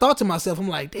thought to myself, I'm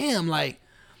like, damn, like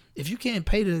if you can't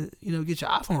pay to, you know, get your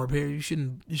iPhone repaired, you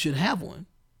shouldn't have one.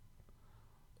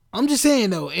 I'm just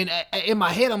saying though, and in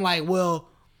my head, I'm like, well,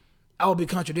 I would be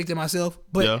contradicting myself,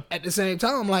 but at the same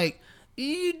time, I'm like,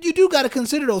 you do got to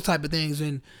consider those type of things,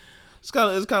 and it's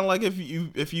kind of like if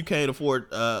you can't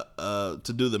afford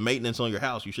to do the maintenance on your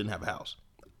house, you shouldn't have a house.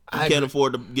 If you can't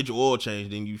afford to get your oil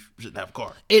changed, then you shouldn't have a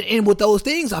car. And with those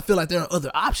things, I feel like there are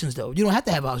other options though. You don't have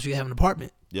to have a house; you can have an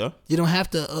apartment. Yeah. You don't have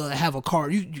to have a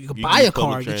car. You can buy a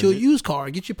car, get you a used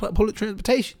car, get your public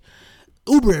transportation,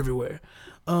 Uber everywhere.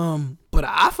 But an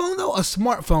iPhone though, a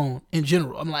smartphone in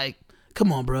general, I'm like,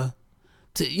 come on, bro.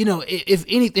 You know, if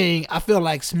anything, I feel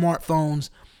like smartphones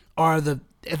are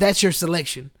if that's your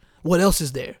selection, what else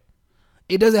is there?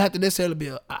 It doesn't have to necessarily be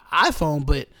an iPhone,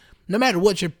 but no matter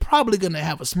what, you're probably going to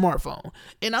have a smartphone.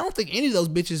 And I don't think any of those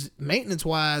bitches,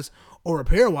 maintenance-wise or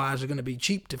repair-wise, are going to be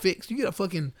cheap to fix. You get a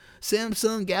fucking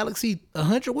Samsung Galaxy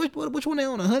 100, which one they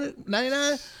on,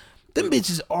 199? Them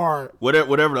bitches are...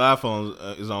 Whatever the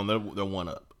iPhone is on, they're one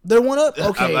up. They're one up?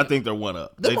 Okay. I think they're one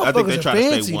up. I think they try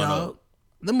to stay one up.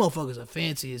 Them motherfuckers are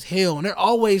fancy as hell, and they're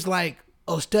always like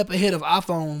a step ahead of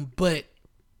iPhone, but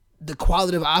the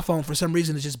quality of iPhone for some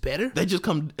reason is just better. They just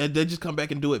come back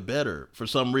and do it better for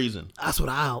some reason. That's what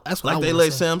I they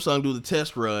let Samsung do the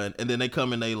test run, and then they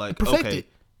come and they like, okay,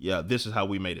 yeah, this is how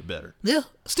we made it better. Yeah,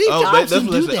 Steve Jobs that's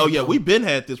what do they say. that. Oh yeah, we've been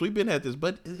had this,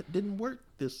 but it didn't work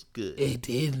this good. It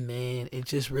didn't, man. It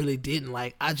just really didn't.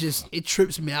 Like it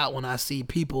trips me out when I see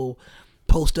people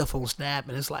post stuff on Snap,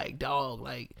 and it's like, dog,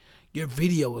 like. Your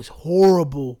video is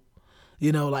horrible.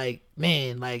 You know, like,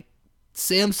 man, like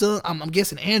Samsung, I'm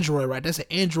guessing Android, right? That's an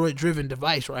Android-driven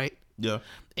device, right? Yeah.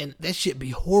 And that shit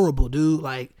be horrible, dude.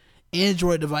 Like,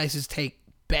 Android devices take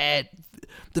bad.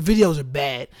 The videos are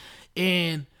bad.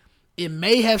 And it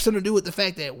may have something to do with the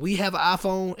fact that we have an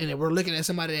iPhone and that we're looking at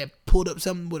somebody that pulled up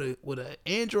something with an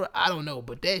Android. I don't know,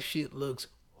 but that shit looks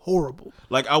horrible.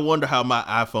 Like, I wonder how my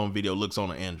iPhone video looks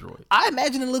on an Android. I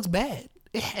imagine it looks bad.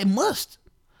 It must.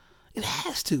 It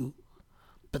has to.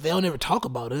 But they don't ever talk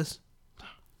about us.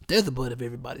 They're the butt of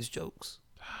everybody's jokes.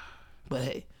 But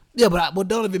hey. Yeah, but what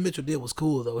Donovan Mitchell did was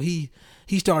cool, though. He's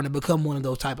starting to become one of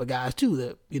those type of guys, too,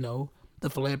 that, you know, the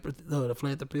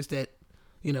philanthropist that,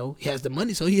 you know, he has the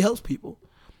money, so he helps people.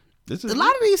 A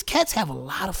lot of these cats have a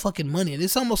lot of fucking money, and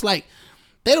it's almost like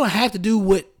they don't have to do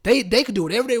what... They could do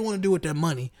whatever they want to do with their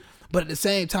money, but at the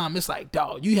same time, it's like,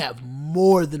 dog, you have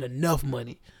more than enough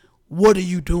money. What are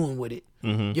you doing with it?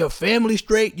 Mm-hmm. Your family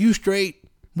straight, you straight.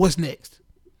 What's next?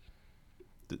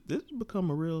 This has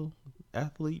become a real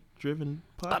athlete-driven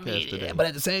podcast today. Yeah, but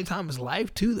at the same time, it's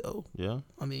life too, though. Yeah.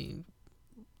 I mean,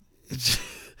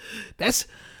 that's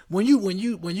when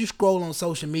you scroll on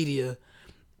social media,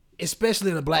 especially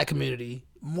in the black community.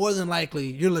 More than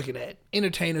likely, you're looking at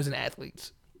entertainers and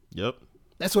athletes. Yep.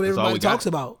 That's what everybody talks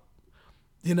about.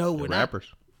 You know, with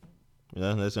rappers.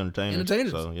 Yeah, that's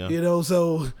entertainers. So, yeah. You know,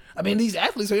 so, I mean, these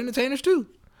athletes are entertainers too.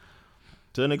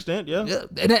 To an extent, yeah. Yeah,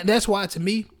 and that's why, to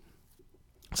me,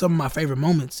 some of my favorite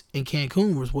moments in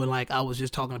Cancun was when, like, I was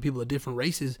just talking to people of different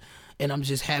races, and I'm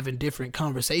just having different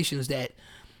conversations that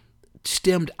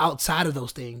stemmed outside of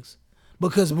those things.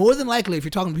 Because more than likely, if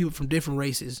you're talking to people from different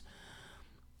races,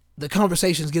 the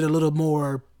conversations get a little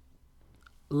more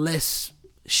less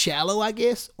shallow, I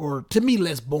guess, or to me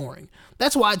less boring.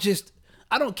 That's why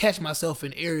I don't catch myself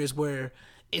in areas where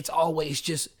it's always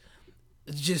just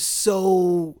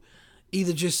so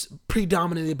either just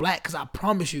predominantly black, because I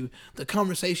promise you the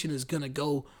conversation is gonna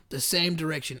go the same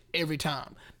direction every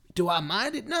time. Do I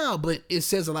mind it? No, but it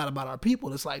says a lot about our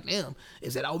people. It's like, damn,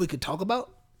 is that all we could talk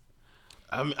about?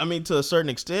 I mean, to a certain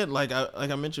extent, like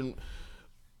I mentioned,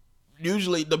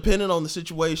 usually depending on the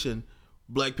situation,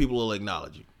 black people will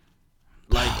acknowledge you.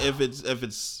 Like if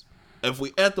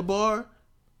we at the bar,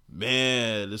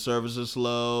 man, the service is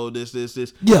slow. This.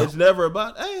 Yeah. It's never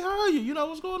about, hey, how are you? You know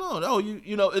what's going on? Oh,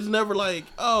 you know, it's never like,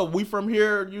 oh, we from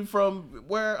here. You from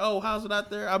where? Oh, how's it out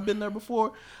there? I've been there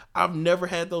before. I've never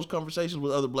had those conversations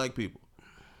with other black people.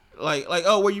 Like,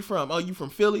 oh, where you from? Oh, you from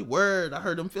Philly? Word, I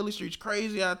heard them Philly streets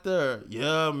crazy out there.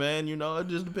 Yeah, man, you know, it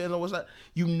just depends on what's that.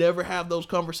 You never have those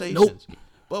conversations. Nope.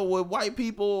 But with white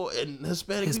people and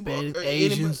Hispanic people, or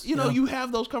Asians, anybody, you know, you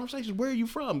have those conversations. Where are you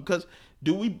from? Because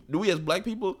do we as black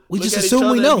people we look just at assume each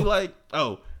other we know? and be like,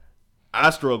 oh, I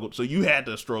struggled, so you had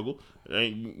to struggle.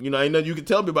 And, you know, ain't nothing you can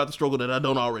tell me about the struggle that I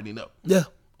don't already know. Yeah.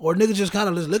 Or niggas just kind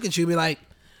of just look at you and be like,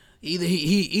 either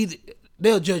either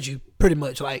they'll judge you pretty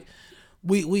much. Like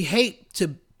we hate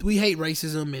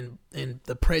racism and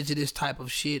the prejudice type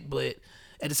of shit, but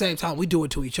at the same time we do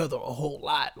it to each other a whole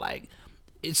lot. Like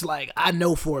it's like I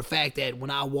know for a fact that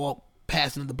when I walk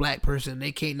past another black person,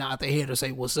 they can't nod their head or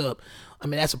say what's up. I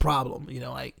mean, that's a problem. You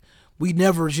know, like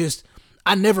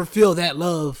I never feel that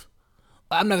love.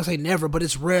 I'm not gonna say never, but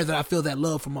it's rare that I feel that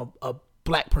love from a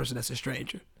black person that's a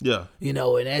stranger. Yeah, you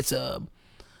know, and that's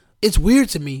it's weird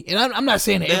to me. And I'm not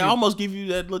saying that they almost give you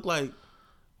that look like,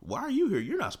 why are you here?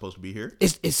 You're not supposed to be here.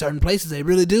 It's certain places they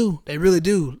really do. They really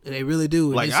do.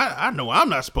 Like I know I'm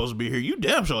not supposed to be here. You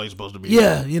damn sure ain't supposed to be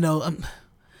here. here. You know,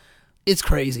 it's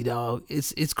crazy, dog.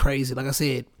 It's crazy. Like I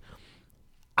said,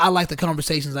 I like the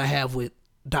conversations I have with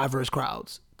diverse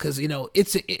crowds because you know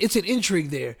it's an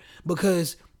intrigue there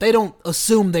because they don't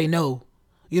assume they know.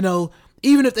 You know,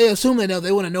 even if they assume they know,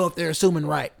 they want to know if they're assuming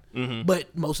right. Mm-hmm.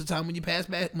 But most of the time, when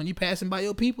you passing by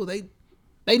your people, they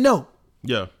know.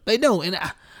 Yeah, they know, and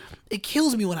it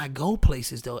kills me when I go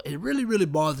places. Though it really, really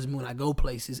bothers me when I go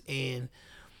places and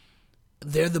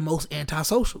they're the most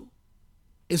antisocial.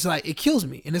 It's like it kills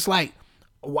me, and it's like,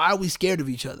 why are we scared of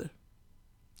each other?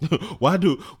 why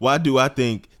do I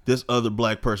think this other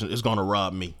black person is gonna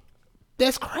rob me?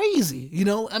 That's crazy. You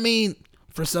know, I mean,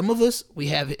 for some of us, we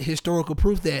have historical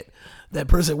proof that that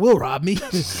person will rob me,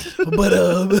 but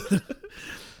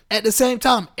at the same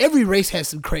time, every race has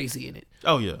some crazy in it.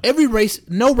 Oh yeah, every race,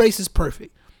 no race is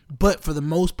perfect, but for the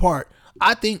most part,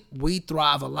 I think we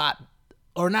thrive a lot,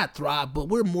 or not thrive, but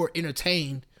we're more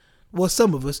entertained. Well,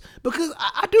 some of us, because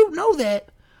I do know that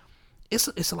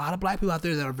it's a lot of black people out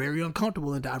there that are very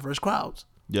uncomfortable in diverse crowds.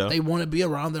 Yeah, they want to be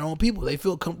around their own people. They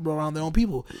feel comfortable around their own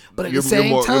people. But at the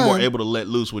same time, you're more able to let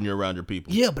loose when you're around your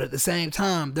people. Yeah, but at the same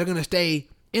time, they're gonna stay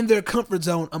in their comfort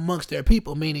zone amongst their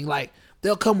people. Meaning, like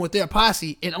they'll come with their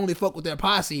posse and only fuck with their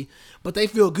posse, but they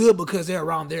feel good because they're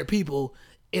around their people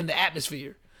in the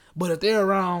atmosphere. But if they're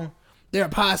around their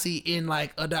posse in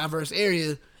like a diverse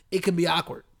area, it can be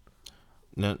awkward.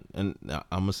 Now, I'm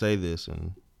gonna say this,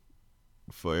 and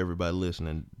for everybody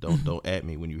listening, don't at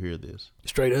me when you hear this.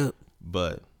 Straight up.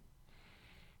 But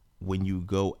when you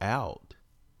go out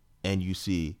and you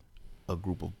see a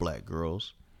group of black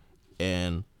girls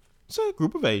and say a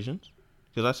group of Asians,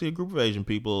 because I see a group of Asian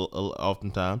people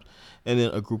oftentimes, and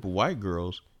then a group of white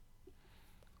girls,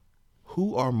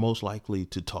 who are most likely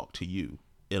to talk to you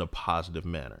in a positive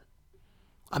manner?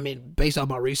 I mean, based on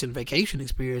my recent vacation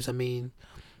experience, I mean,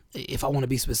 if I want to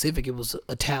be specific, it was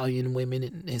Italian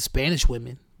women and Spanish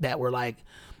women that were like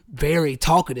very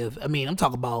talkative. I mean, I'm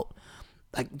talking about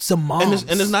like some moms.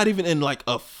 And it's not even in like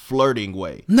a flirting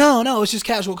way. No, it's just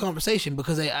casual conversation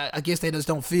because I guess they just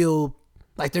don't feel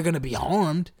like they're going to be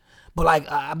harmed. But like,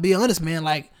 I'll be honest, man,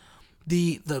 like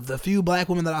the few black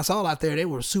women that I saw out there, they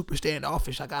were super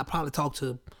standoffish. Like I probably talked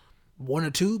to one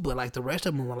or two, but like the rest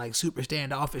of them were like super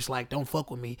standoffish, like don't fuck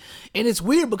with me. And it's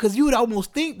weird because you would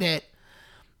almost think that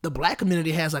the black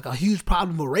community has like a huge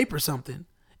problem with rape or something.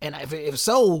 And if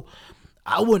so,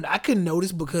 I couldn't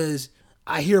notice because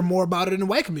I hear more about it in the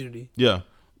white community. Yeah.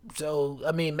 So,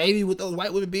 I mean, maybe with those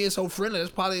white women being so friendly,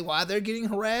 that's probably why they're getting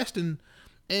harassed and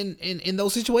in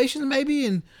those situations maybe.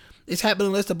 And it's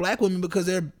happening less to black women because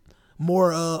they're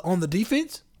more on the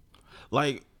defense.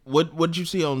 Like what you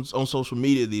see on social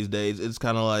media these days, it's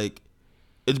kind of like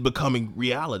it's becoming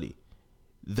reality.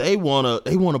 They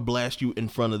wanna blast you in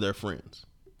front of their friends.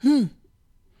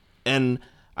 And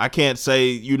I can't say,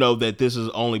 you know, that this is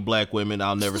only black women.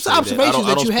 I'll never It's say that. observations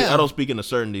that you have. I don't speak in the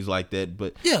certainties like that.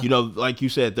 But, Yeah. you know, like you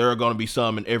said, there are going to be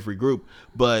some in every group.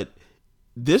 But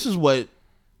this is what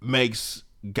makes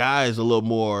guys a little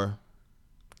more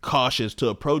cautious to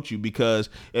approach you, because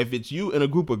if it's you in a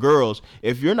group of girls,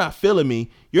 if you're not feeling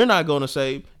me, you're not going to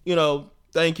say, you know,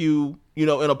 thank you, you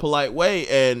know, in a polite way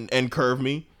and curve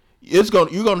me. You're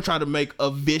going to try to make a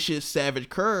vicious, savage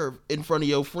curve in front of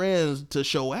your friends to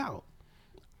show out.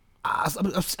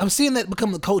 I'm seeing that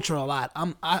become the culture a lot.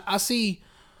 I see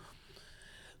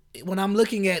when I'm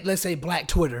looking at, let's say, Black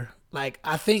Twitter, like,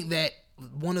 I think that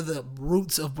one of the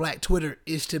roots of Black Twitter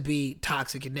is to be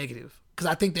toxic and negative. Because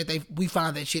I think that we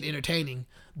find that shit entertaining,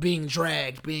 being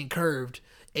dragged, being curved,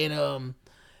 and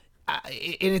at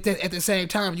the same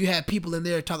time, you have people in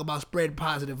there talk about spreading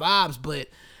positive vibes, but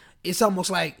it's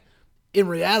almost like, in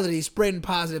reality, spreading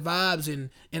positive vibes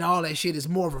and all that shit is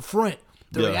more of a front.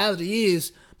 The reality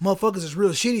is, motherfuckers is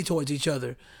real shitty towards each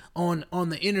other on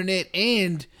the internet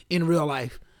and in real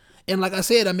life. And like I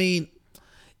said, I mean,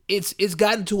 it's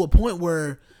gotten to a point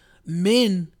where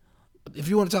men, if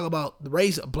you want to talk about the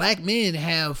race, black men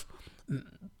have,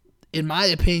 in my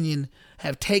opinion,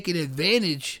 have taken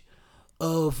advantage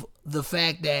of the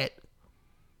fact that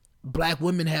black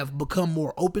women have become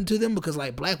more open to them, because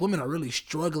like black women are really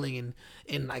struggling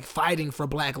and like fighting for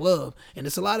black love. And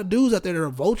it's a lot of dudes out there that are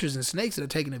vultures and snakes that are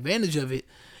taking advantage of it.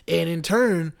 And in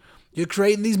turn, you're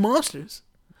creating these monsters.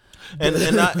 And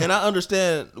I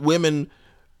understand women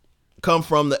come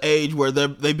from the age where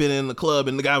they've been in the club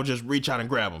and the guy would just reach out and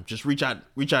grab them. Just reach out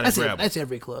and grab them. That's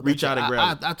every club. Reach out and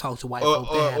grab them. I talk to white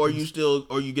folk. Or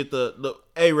you get the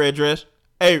hey, red dress.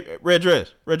 Hey, red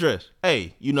dress.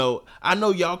 Hey, you know, I know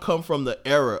y'all come from the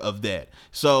era of that.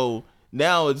 So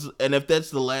now if that's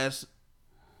the last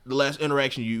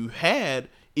interaction you had,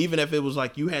 even if it was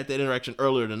like you had that interaction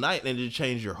earlier tonight and it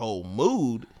changed your whole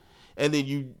mood, and then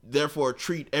you therefore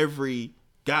treat every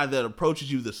guy that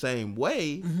approaches you the same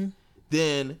way,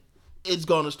 then it's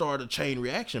going to start a chain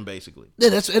reaction, basically. Yeah,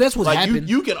 that's what's like happened.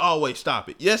 You can always stop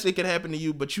it. Yes, it can happen to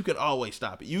you, but you can always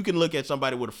stop it. You can look at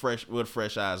somebody with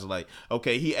fresh eyes, like,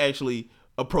 okay, he actually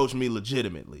approached me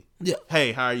legitimately. Yeah.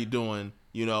 Hey, how are you doing?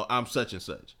 You know, I'm such and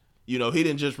such. You know, he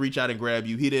didn't just reach out and grab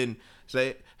you. He didn't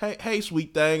say, hey,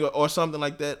 sweet thing, or something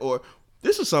like that. Or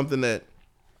this is something that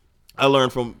I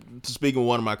learned from speaking with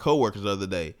one of my coworkers the other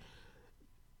day.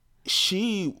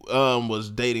 She was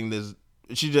dating this.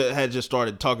 She had just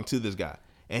started talking to this guy,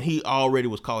 and he already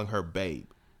was calling her babe.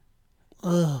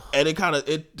 Ugh. And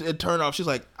it turned off. She's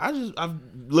like, I've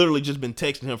literally just been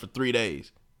texting him for 3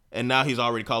 days, and now he's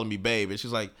already calling me babe. And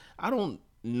she's like, I don't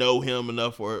know him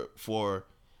enough for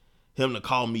him to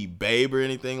call me babe or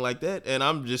anything like that. And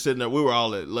I'm just sitting there. We were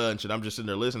all at lunch, and I'm just sitting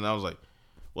there listening. And I was like,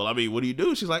 well, I mean, what do you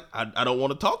do? She's like, I don't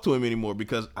want to talk to him anymore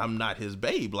because I'm not his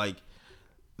babe. Like,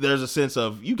 there's a sense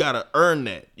of, you got to earn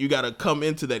that. You got to come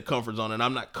into that comfort zone, and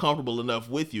I'm not comfortable enough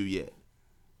with you yet.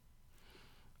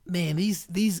 Man,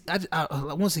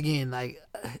 I once again, like,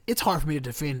 it's hard for me to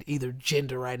defend either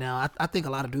gender right now. I think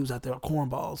a lot of dudes out there are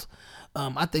cornballs.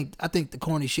 I think the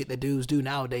corny shit that dudes do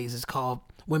nowadays is called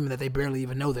women that they barely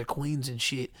even know they're queens and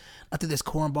shit. I think that's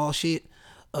cornball shit.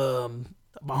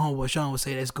 My homeboy Sean would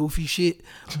say that's goofy shit.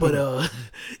 But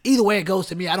either way it goes,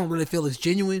 to me, I don't really feel it's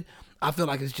genuine. I feel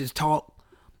like it's just talk.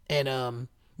 And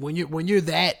when you're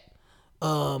that,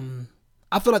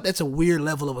 I feel like that's a weird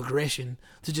level of aggression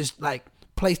to just like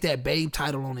place that babe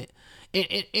title on it.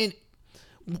 And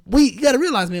you got to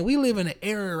realize, man, we live in an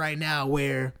era right now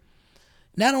where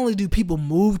not only do people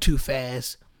move too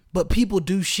fast, but people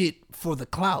do shit for the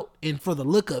clout and for the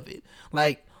look of it.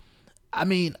 Like, I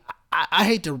mean, I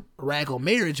hate to rag on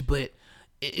marriage, but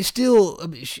it's still, I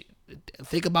mean,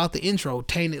 think about the intro,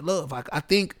 Tainted Love. Like, I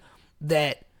think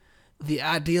that the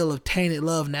ideal of tainted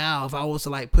love now, if I was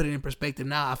to like put it in perspective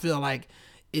now, I feel like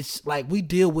it's like we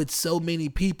deal with so many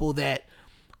people that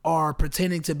are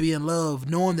pretending to be in love,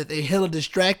 knowing that they hella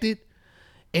distracted,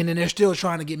 and then they're still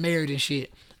trying to get married and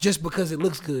shit just because it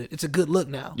looks good. It's a good look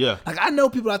now. Yeah. Like, I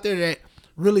know people out there that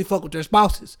really fuck with their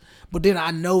spouses, but then I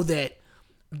know that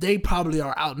they probably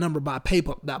are outnumbered by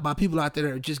people out there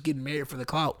that are just getting married for the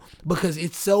clout, because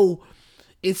it's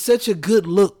such a good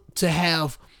look to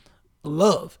have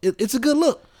love. It's a good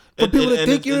look for people to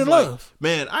think you're in love.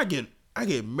 Man, I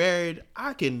get married.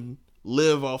 I can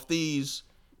live off these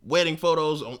wedding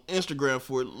photos on Instagram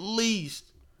for at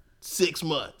least 6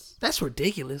 months. That's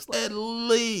ridiculous. Like, at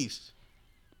least.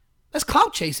 That's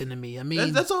clout chasing to me. I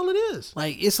mean, that's all it is.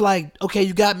 Like, it's like, okay,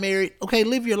 you got married. Okay,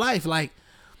 live your life. Like,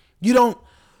 you don't.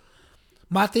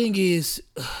 My thing is,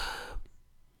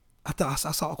 I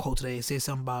saw a quote today. It said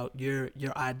something about your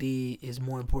ID is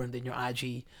more important than your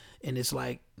IG, and it's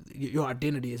like your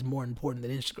identity is more important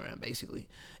than Instagram, basically.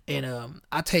 And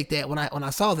I take that when I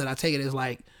saw that, I take it as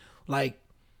like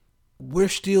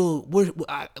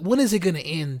when is it gonna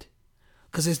end?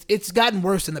 Because it's gotten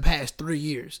worse in the past 3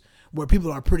 years, where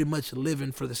people are pretty much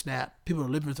living for the snap, people are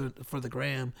living for the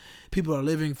gram, people are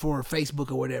living for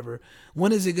Facebook or whatever.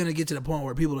 When is it gonna get to the point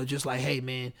where people are just like, hey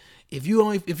man, if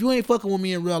you ain't fucking with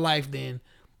me in real life, then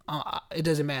it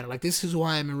doesn't matter. Like, this is who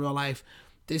I am in real life.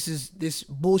 This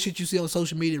bullshit you see on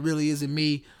social media really isn't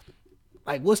me.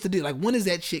 Like, what's the deal? Like, when is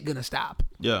that shit gonna stop?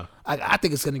 Yeah. I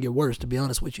think it's gonna get worse, to be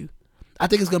honest with you. I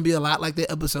think it's gonna be a lot like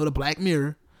that episode of Black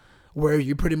Mirror, where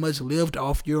you pretty much lived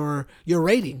off your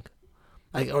rating.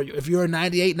 Like, or if you're a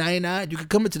 98, 99, you can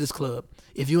come into this club.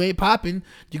 If you ain't popping,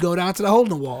 you go down to the hole in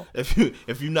the wall. If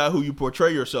you're not who you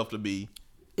portray yourself to be.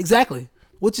 Exactly.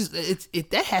 Which is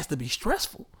that has to be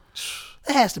stressful.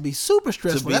 That has to be super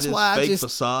stressful. To be That's this why fake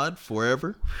facade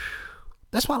forever.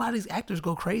 That's why a lot of these actors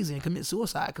go crazy and commit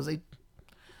suicide, because they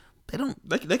don't.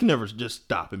 They can never just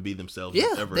stop and be themselves.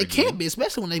 Yeah, ever they again. can't be,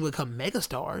 especially when they become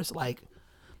megastars. Like,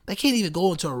 they can't even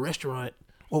go into a restaurant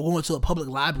or go into a public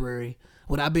library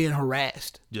without being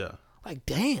harassed. Yeah. Like,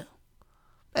 damn.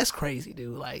 That's crazy,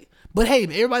 dude. Like, but hey,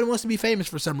 everybody wants to be famous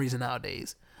for some reason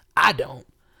nowadays. I don't.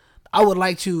 I would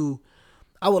like to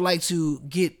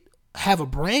have a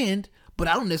brand, but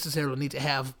I don't necessarily need to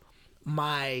have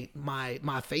my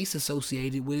face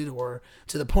associated with it, or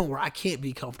to the point where I can't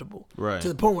be comfortable. Right. To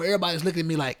the point where everybody's looking at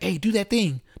me like, hey, do that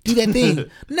thing.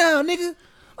 No, nigga.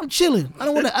 I'm chilling. I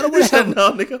don't want to have.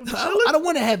 No, nigga, I'm chilling. I don't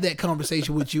want to have that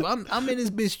conversation with you. I'm in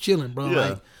this bitch chilling, bro. Yeah.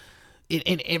 Like,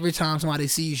 and every time somebody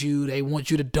sees you, they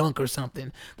want you to dunk or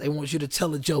something. They want you to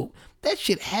tell a joke. That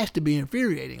shit has to be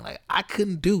infuriating. Like, I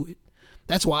couldn't do it.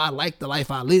 That's why I like the life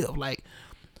I live. Like,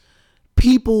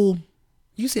 people,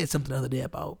 you said something the other day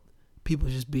about people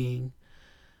just being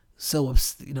so,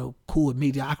 cool with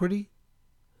mediocrity.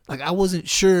 Like, I wasn't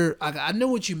sure. I know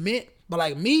what you meant, but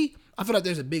like me, I feel like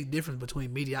there's a big difference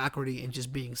between mediocrity and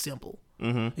just being simple.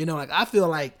 Mm-hmm. Like, I feel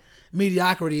like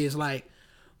mediocrity is like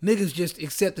niggas just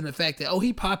accepting the fact that, oh,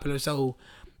 he popular, so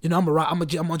I'm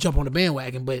gonna jump on the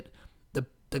bandwagon. But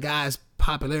the guy's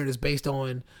popularity is based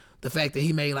on the fact that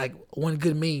he made like one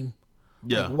good meme.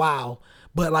 Yeah. Like, wow.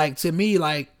 But like, to me,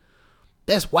 like,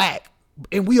 that's whack.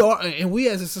 And we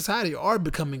as a society are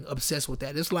becoming obsessed with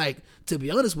that. It's like, to be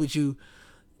honest with you,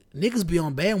 niggas be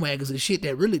on bandwagons of shit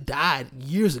that really died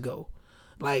years ago.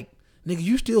 Like, nigga,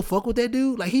 you still fuck with that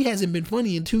dude? Like, he hasn't been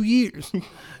funny in 2 years.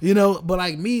 But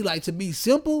like me, like, to be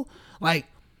simple, like,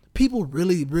 people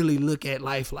really, really look at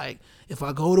life like, if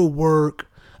I go to work,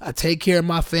 I take care of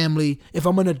my family, if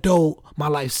I'm an adult, my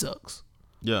life sucks.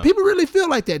 Yeah. People really feel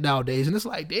like that nowadays. And it's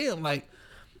like, damn, like,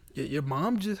 your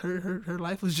mom just, her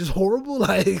life was just horrible.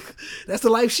 Like, that's the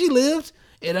life she lived.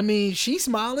 And I mean, she's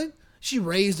smiling. She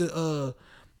raised a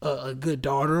good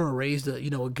daughter, or raised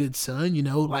a good son.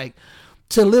 Like,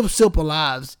 to live simple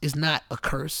lives is not a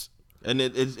curse. And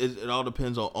it all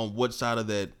depends on what side of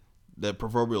that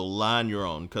proverbial line you're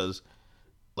on, because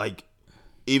like,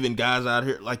 even guys out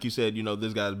here, like you said,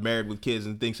 this guy's married with kids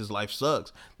and thinks his life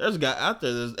sucks. There's a guy out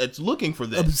there that's looking for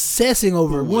that, obsessing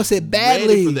over it, wants it badly.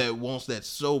 Ready for that, wants that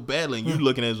so badly. And you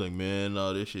looking at it like, man,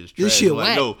 no, this shit's trash. This shit like,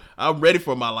 whack. no, I'm ready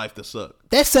for my life to suck.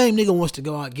 That same nigga wants to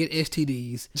go out, get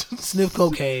STDs, sniff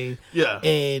cocaine, yeah,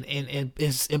 and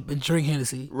drink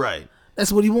Hennessy. Right.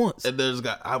 That's what he wants. And there's a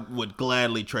guy, I would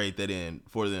gladly trade that in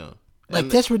for them. Like,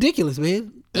 that's ridiculous,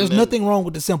 man. There's nothing wrong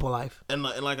with the simple life. And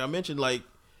like I mentioned, like,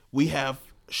 we have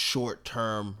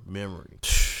short-term memory.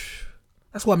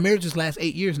 That's why marriages last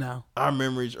 8 years now. Our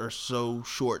memories are so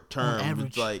short-term. On average.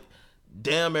 It's like,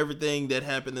 damn, everything that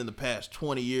happened in the past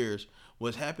 20 years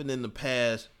was happened in the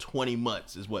past 20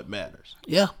 months is what matters.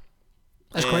 Yeah.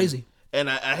 That's crazy. And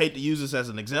I hate to use this as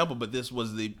an example, but this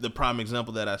was the prime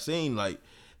example that I seen. Like,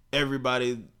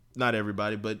 everybody, not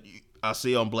everybody, but I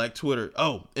see on Black Twitter,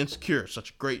 oh, Insecure, such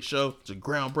a great show. It's a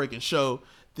groundbreaking show.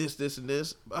 This, and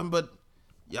this. But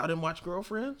y'all didn't watch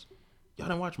Girlfriends? Y'all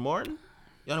didn't watch Martin?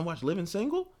 Y'all didn't watch Living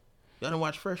Single? Y'all didn't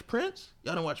watch Fresh Prince?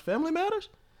 Y'all didn't watch Family Matters?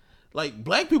 Like,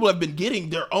 black people have been getting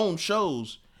their own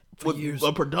shows with years.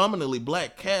 a predominantly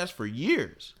black cast for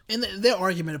years. And their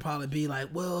argument would probably be like,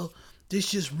 well,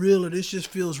 this just real, or this just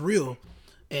feels real.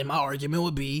 And my argument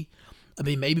would be, I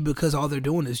mean, maybe because all they're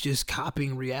doing is just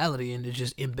copying reality and they're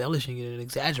just embellishing it and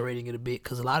exaggerating it a bit,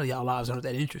 because a lot of y'all lives aren't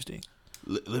that interesting.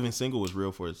 Living Single was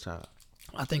real for its time.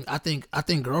 I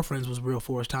think Girlfriends was real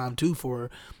for its time too, for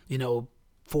 4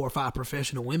 or 5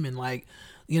 professional women. Like,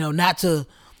 not to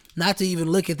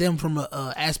even look at them from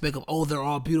a aspect of, oh, they're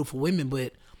all beautiful women,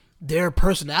 but their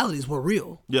personalities were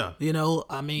real. Yeah. You know,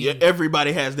 I mean, Yeah,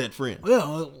 everybody has that friend.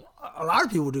 Yeah, a lot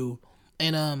of people do,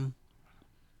 and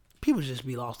people just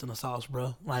be lost in the sauce,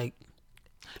 bro. Like,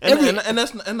 And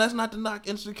that's not to knock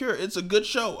Insecure. It's a good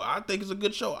show. I think it's a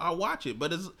good show. I'll watch it,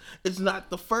 but it's not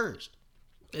the first.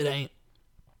 It ain't.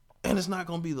 And it's not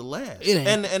gonna be the last. It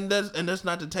ain't. And that's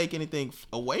not to take anything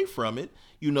away from it.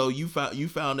 You know, you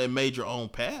found and made your own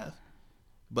path.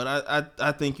 But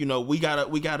I think, you know, we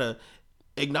gotta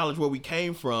acknowledge where we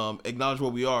came from, acknowledge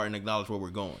where we are, and acknowledge where we're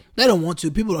going. They don't want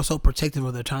to. People are so protective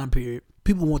of their time period.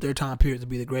 People want their time period to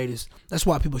be the greatest. That's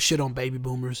why people shit on baby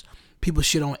boomers. People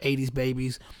shit on 80s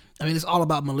babies. I mean, it's all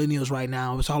about millennials right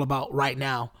now. It's all about right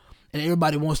now. And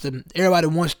everybody wants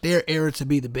their era to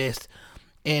be the best.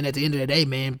 And at the end of the day,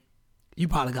 man, you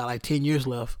probably got like 10 years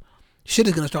left. Shit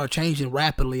is going to start changing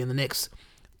rapidly in the next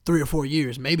 3 or 4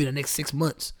 years, maybe the next 6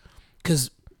 months.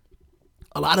 Because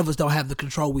a lot of us don't have the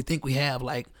control we think we have.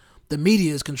 Like, the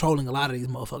media is controlling a lot of these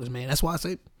motherfuckers, man. That's why I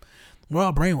say we're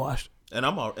all brainwashed. And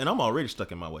I'm already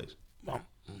stuck in my ways.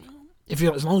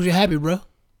 As long as you're happy, bro.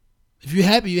 If you're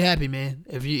happy, you're happy, man.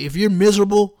 If you're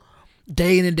miserable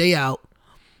day in and day out,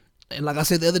 and like I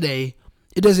said the other day,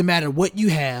 it doesn't matter what you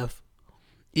have.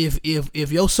 If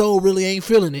your soul really ain't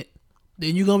feeling it,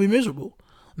 then you're gonna be miserable.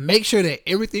 Make sure that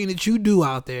everything that you do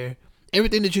out there,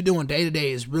 everything that you're doing day to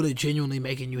day, is really genuinely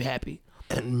making you happy.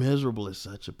 And miserable is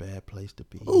such a bad place to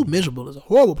be. Ooh, miserable is a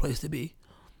horrible place to be.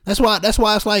 That's why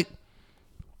it's like,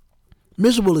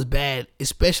 miserable is bad,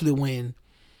 especially when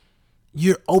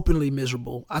you're openly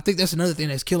miserable. I think that's another thing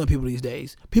that's killing people these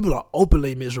days. People are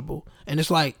openly miserable. And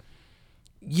it's like,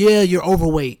 yeah, you're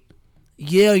overweight.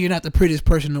 Yeah, you're not the prettiest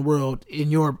person in the world, in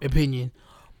your opinion.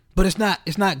 But it's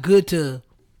not good to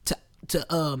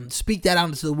speak that out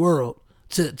into the world,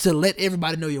 to let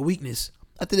everybody know your weakness.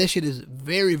 I think that shit is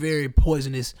very, very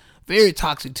poisonous, very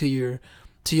toxic to your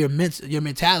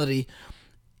mentality.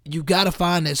 You got to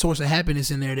find that source of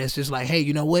happiness in there that's just like, hey,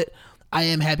 you know what? I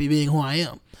am happy being who I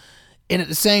am. And at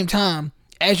the same time,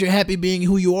 as you're happy being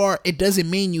who you are, it doesn't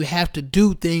mean you have to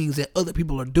do things that other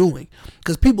people are doing.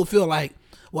 Because people feel like,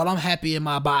 well, I'm happy in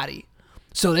my body.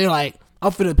 So they're like,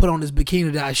 I'm finna put on this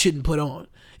bikini that I shouldn't put on.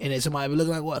 And then somebody be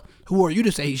looking like, well, who are you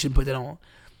to say you shouldn't put that on?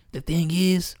 The thing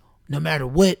is, no matter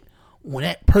what, when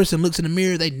that person looks in the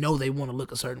mirror, they know they want to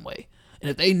look a certain way. And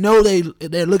if they know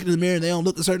they're looking in the mirror and they don't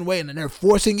look a certain way, and then they're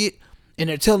forcing it, and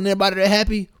they're telling everybody they're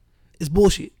happy, it's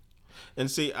bullshit. And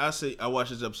see, I watched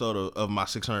this episode of My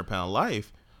 600-Pound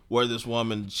Life, where this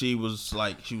woman, she was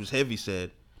heavy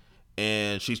set,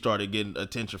 and she started getting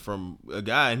attention from a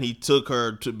guy, and he took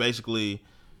her to basically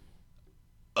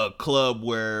a club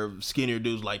where skinnier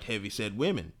dudes liked heavy set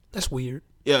women. That's weird.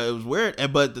 Yeah, it was weird.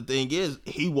 But the thing is,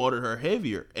 he wanted her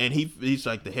heavier, and he's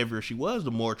like, the heavier she was,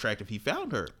 the more attractive he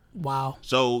found her. Wow.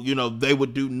 So, you know, they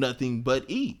would do nothing but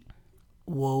eat.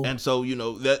 Whoa. And so, you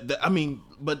know,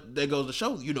 but that goes to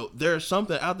show, you know, there's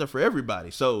something out there for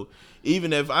everybody. So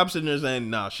even if I'm sitting there saying,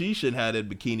 nah, she shouldn't have that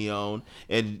bikini on,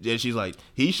 and she's like,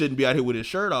 he shouldn't be out here with his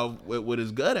shirt off, with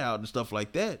his gut out and stuff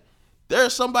like that,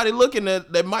 there's somebody looking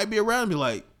that might be around and be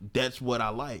like, that's what I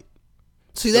like.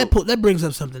 See, that brings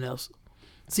up something else.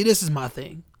 See, this is my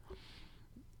thing.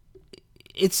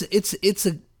 It's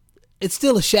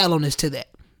still a shallowness to that,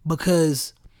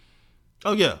 because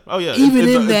Oh yeah.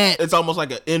 Even it's almost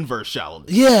like an inverse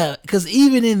shallowness. Yeah, because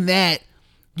even in that,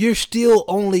 you're still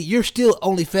only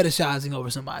fetishizing over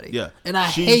somebody. Yeah, and I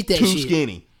hate that too shit.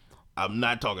 Skinny. I'm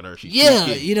not talking to her. She's too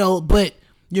skinny. You know, but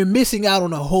you're missing out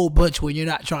on a whole bunch when you're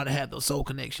not trying to have those soul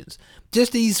connections.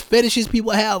 Just these fetishes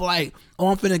people have, like, oh,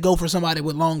 I'm finna go for somebody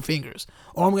with long fingers,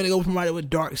 or I'm gonna go for somebody with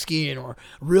dark skin, or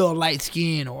real light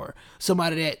skin, or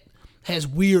somebody that has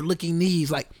weird looking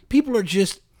knees. Like, people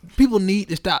need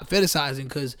to stop fetishizing,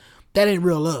 because that ain't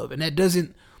real love, and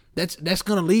that's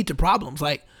gonna lead to problems.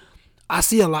 Like, I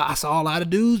saw a lot of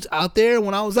dudes out there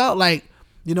when I was out, like,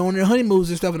 you know, on their honeymoons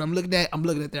and stuff, and I'm looking at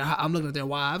their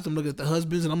wives, I'm looking at the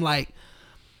husbands, and I'm like,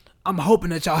 I'm hoping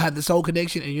that y'all have the soul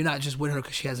connection and you're not just with her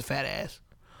because she has a fat ass.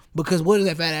 Because what is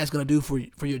that fat ass gonna do for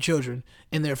your children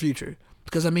in their future?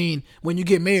 Because, I mean, when you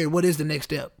get married, what is the next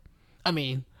step? I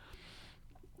mean,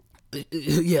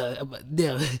 yeah,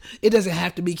 it doesn't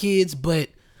have to be kids, but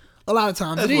a lot of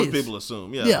times that's it is. That's what people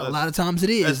assume. Yeah, a lot of times it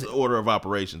is. That's the order of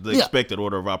operations, the expected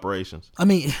order of operations. I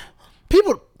mean,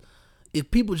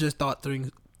 if people just thought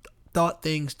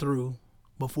things through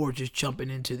before just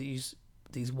jumping into these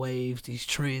waves, these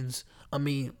trends. I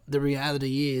mean, the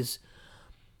reality is,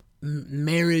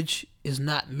 marriage is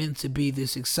not meant to be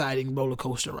this exciting roller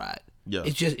coaster ride. Yeah,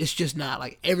 it's just not.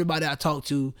 Like, everybody I talk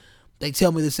to, they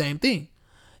tell me the same thing.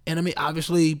 And I mean,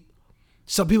 obviously,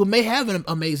 some people may have an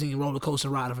amazing roller coaster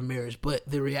ride of a marriage, but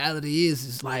the reality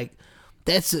is like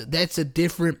that's a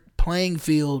different playing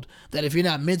field that if you're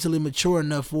not mentally mature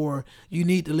enough for, you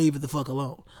need to leave it the fuck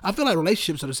alone. I feel like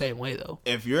relationships are the same way though.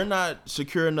 If you're not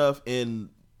secure enough in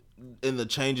the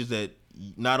changes that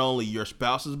not only your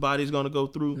spouse's body's going to go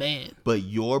through, but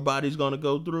your body's going to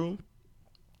go through,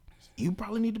 you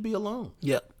probably need to be alone.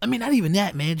 Yeah. I mean, not even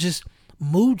that, man. Just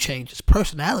mood changes,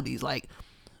 personalities. Like,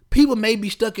 people may be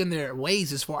stuck in their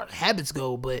ways as far as habits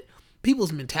go, but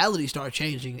people's mentality start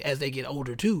changing as they get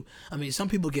older too. I mean, some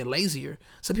people get lazier.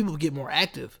 Some people get more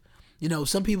active. You know,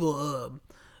 some people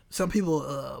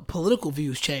political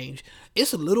views change.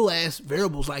 It's a little ass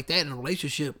variables like that in a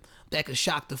relationship that could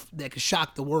shock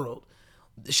the world,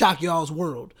 shock y'all's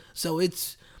world. So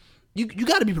it's you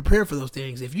got to be prepared for those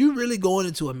things. If you're really going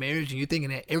into a marriage and you're thinking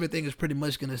that everything is pretty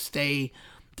much gonna stay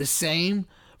the same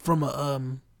from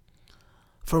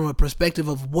a perspective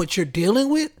of what you're dealing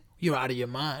with, you're out of your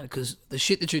mind, because the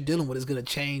shit that you're dealing with is gonna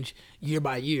change year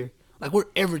by year. Like, we're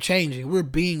ever changing. We're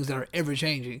beings that are ever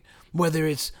changing. Whether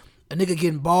it's a nigga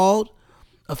getting bald,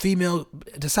 a female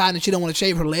deciding that she don't want to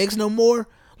shave her legs no more.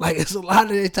 Like, it's a lot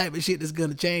of that type of shit that's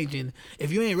gonna change. And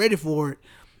if you ain't ready for it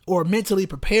or mentally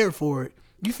prepared for it,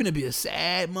 you finna be a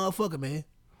sad motherfucker, man.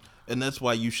 And that's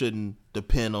why you shouldn't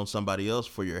depend on somebody else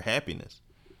for your happiness.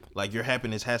 Like, your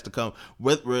happiness has to come,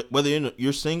 whether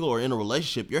you're single or in a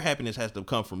relationship, your happiness has to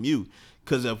come from you.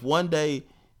 Because if one day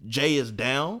Jay is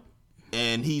down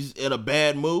and he's in a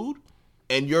bad mood,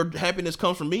 and your happiness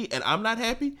comes from me, and I'm not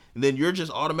happy, and then you're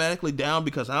just automatically down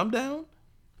because I'm down,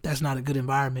 that's not a good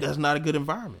environment. That's not a good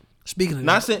environment. Speaking of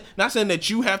not saying that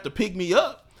you have to pick me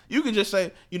up. You can just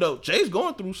say, you know, Jay's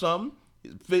going through something.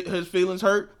 His feelings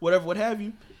hurt, whatever, what have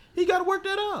you. He got to work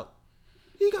that out.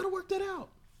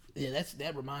 Yeah,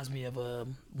 that reminds me of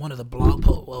one of the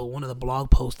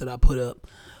blog posts that I put up.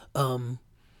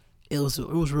 It was a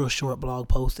real short blog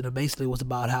post, and it basically was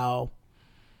about how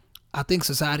I think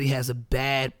society has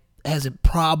a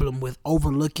problem with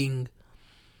overlooking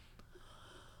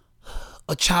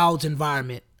a child's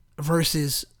environment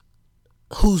versus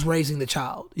who's raising the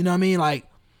child. You know what I mean? Like,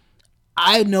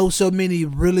 I know so many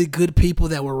really good people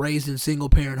that were raised in single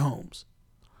parent homes,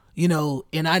 you know,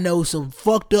 and I know some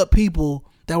fucked up people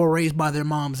that were raised by their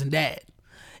moms and dad.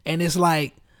 And it's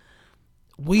like,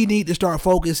 we need to start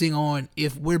focusing on,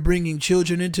 if we're bringing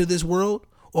children into this world,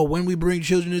 or when we bring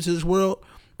children into this world,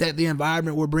 that the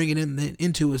environment we're bringing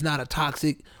into is not a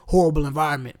toxic, horrible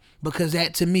environment. Because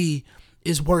that, to me,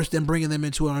 is worse than bringing them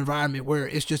into an environment where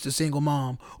it's just a single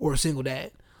mom or a single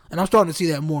dad. And I'm starting to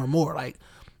see that more and more. Like,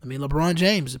 I mean, LeBron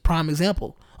James is a prime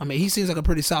example. I mean, he seems like a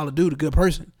pretty solid dude, a good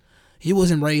person. He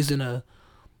wasn't raised in a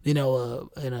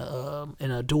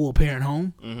dual parent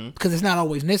home, because it's not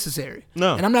always necessary.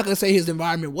 No. And I'm not gonna say his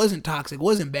environment wasn't toxic,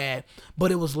 wasn't bad,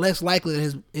 but it was less likely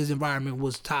that his environment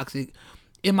was toxic,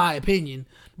 in my opinion.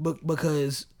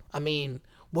 Because, I mean,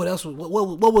 what else?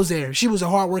 What was there? She was a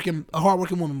hardworking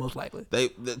woman, most likely. They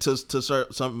to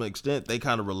some extent, they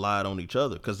kind of relied on each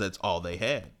other because that's all they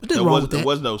had. There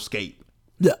was no escape.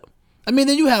 Yeah. I mean,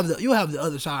 then you have the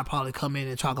other side probably come in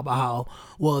and talk about how,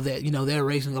 well, that, you know, they're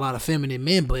raising a lot of feminine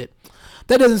men, but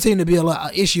that doesn't seem to be an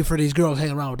issue for these girls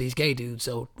hanging around with these gay dudes.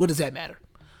 So what does that matter?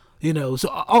 You know, so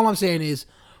all I'm saying is,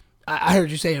 I heard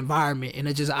you say environment, and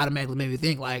it just automatically made me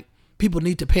think, like, people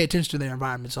need to pay attention to their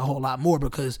environments a whole lot more,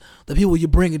 because the people you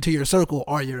bring into your circle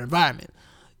are your environment.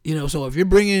 You know, so if you're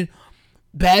bringing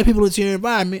bad people into your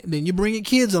environment, then you're bringing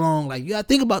kids along. Like, you got to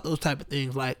think about those type of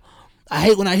things. Like, I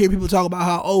hate when I hear people talk about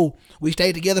how, oh, we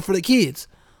stayed together for the kids.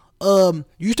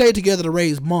 You stayed together to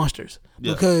raise monsters.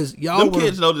 Yeah. Because y'all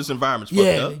kids know this environment's fucked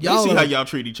up. They see how y'all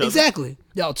treat each other. Exactly.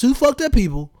 Y'all two fucked up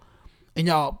people, and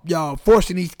y'all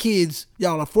forcing these kids,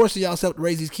 y'all are forcing yourself to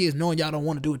raise these kids knowing y'all don't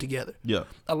want to do it together. Yeah.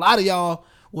 A lot of y'all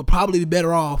would probably be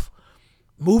better off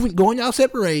going y'all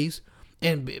separate ways,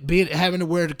 and having to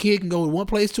where the kid can go from one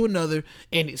place to another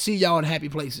and see y'all in happy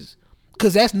places.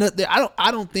 Because that's not there.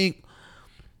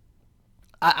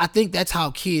 I think that's how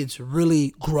kids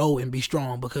really grow and be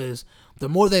strong, because the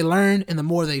more they learn and the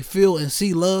more they feel and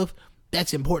see love,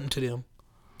 that's important to them.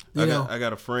 I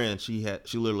got a friend. She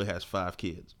literally has 5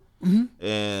 kids,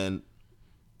 and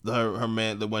her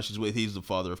man, the one she's with, he's the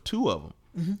father of 2 of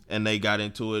them, and they got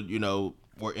into it. You know,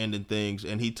 were ending things,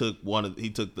 and he took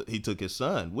his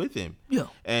son with him. Yeah,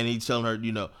 and he's telling her,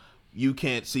 you know, you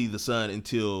can't see the son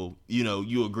until, you know,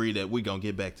 you agree that we're gonna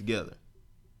get back together.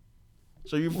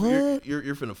 So you're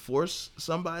finna force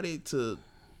somebody to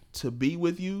be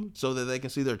with you so that they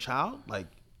can see their child? Like,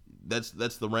 that's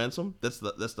the ransom? That's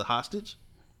the hostage?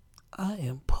 I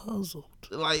am puzzled.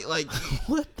 Like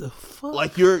What the fuck?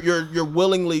 like you're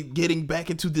willingly getting back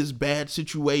into this bad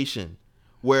situation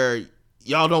where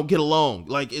y'all don't get along.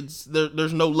 Like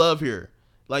there's no love here.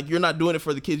 Like you're not doing it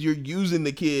for the kids. You're using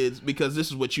the kids because this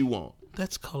is what you want.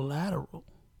 That's collateral.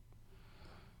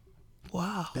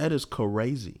 Wow. That is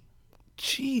crazy.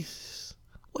 Jesus.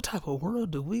 What type of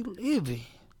world do we live in?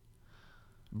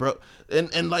 Bro,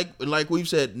 and like we've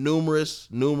said numerous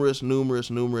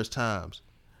times,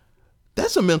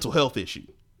 that's a mental health issue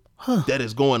that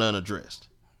is going unaddressed.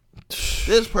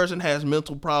 This person has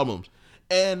mental problems,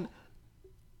 and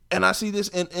I see this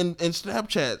in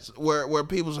Snapchats where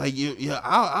people's like,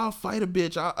 I'll fight a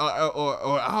bitch,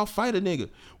 or I'll fight a nigga.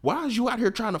 Why is you out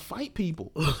here trying to fight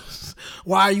people?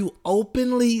 Why are you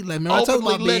openly like? Man,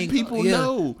 Openly letting people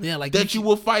know like that you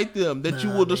will fight them, that you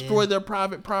will destroy their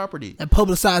private property. And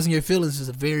publicizing your feelings is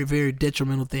a very, very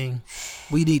detrimental thing.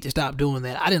 We need to stop doing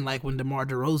that. I didn't like when DeMar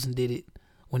DeRozan did it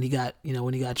when he got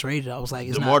traded. I was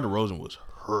like, DeMar DeRozan was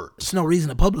hurt. There's no reason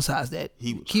to publicize that.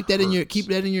 Keep that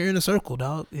in your inner circle,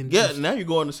 dog. And now you're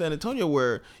going to San Antonio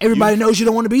where everybody knows you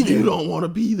don't want to be there. You don't want to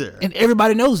be there, and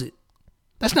everybody knows it.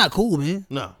 That's not cool, man.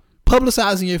 No.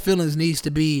 Publicizing your feelings needs to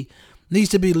be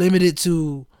limited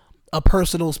to a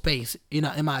personal space,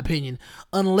 in my opinion,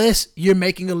 unless you're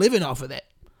making a living off of that.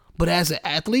 But as an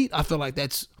athlete, I feel like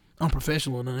that's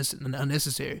unprofessional and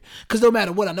unnecessary. Because no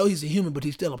matter what, I know he's a human, but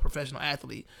he's still a professional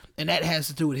athlete, and that has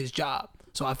to do with his job.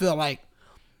 So I feel like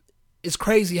it's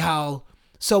crazy how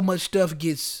so much stuff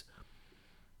gets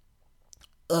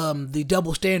the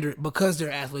double standard because they're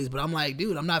athletes. But I'm like,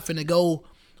 dude, I'm not finna go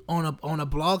on a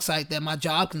blog site that my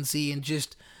job can see and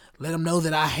just let them know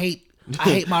that I hate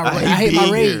my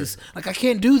raise. Like, I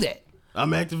can't do that.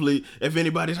 I'm actively, if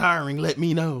anybody's hiring, let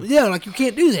me know. Yeah, like, you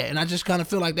can't do that. And I just kind of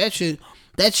feel like that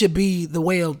should be the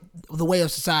way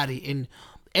of society, and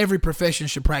every profession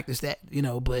should practice that,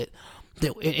 but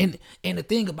and the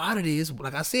thing about it is,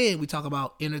 like I said, we talk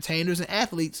about entertainers and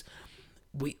athletes.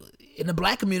 We in the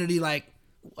black community, like,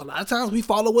 a lot of times we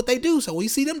follow what they do. So we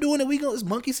see them doing it, we go, it's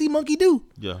monkey see, monkey do.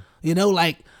 Yeah.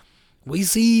 Like, we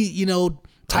see,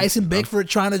 Tyson Beckford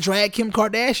trying to drag Kim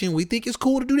Kardashian. We think it's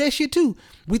cool to do that shit too.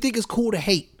 We think it's cool to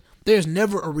hate. There's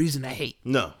never a reason to hate.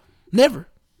 No. Never.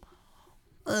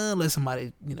 Unless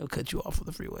somebody, cut you off on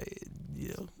the freeway.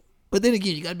 But then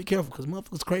again, you gotta be careful because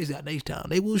motherfuckers crazy out in H-Town.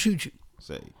 They will shoot you.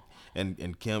 Say,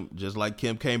 and Kim, just like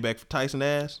Kim came back for Tyson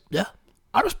ass. Yeah.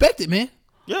 I respect it, man.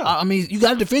 Yeah, I mean, you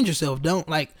gotta defend yourself. Don't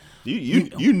like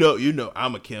you know.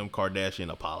 I'm a Kim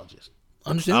Kardashian apologist.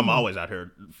 Understand? I'm always out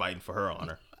here fighting for her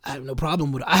honor. I have no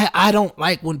problem with it. I don't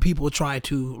like when people try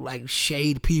to like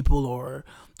shade people or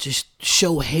just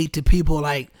show hate to people.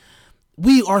 Like,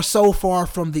 we are so far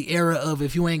from the era of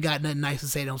if you ain't got nothing nice to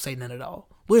say, don't say none at all.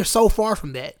 We're so far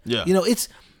from that. Yeah, it's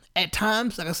at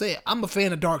times, like I said, I'm a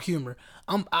fan of dark humor.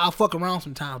 I'll fuck around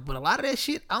sometimes, but a lot of that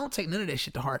shit, I don't take none of that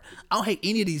shit to heart. I don't hate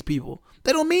any of these people.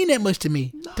 They don't mean that much to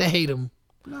me to hate them.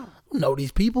 No. I don't know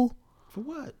these people. For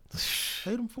what?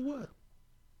 Hate them for what?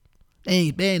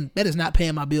 Hey, man, that is not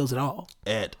paying my bills at all.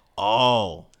 At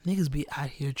all. Niggas be out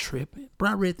here tripping. Bro,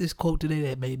 I read this quote today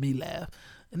that made me laugh.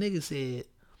 A nigga said,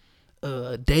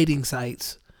 dating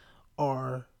sites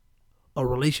are a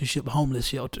relationship homeless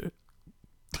shelter.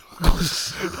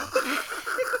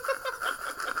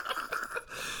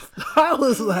 I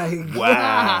was like,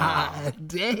 wow, God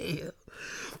damn.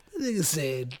 Nigga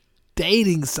said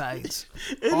dating sites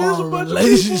are a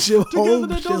relationship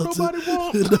homeless shelter.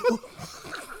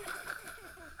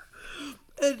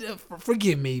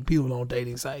 Forgive me, people on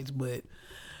dating sites, but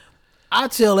I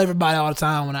tell everybody all the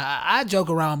time when I joke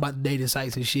around about the dating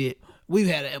sites and shit. We've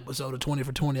had an episode of 20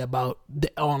 for 20 about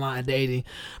online dating,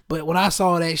 but when I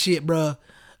saw that shit, bruh,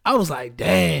 I was like,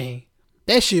 dang,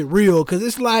 that shit real, because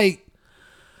it's like,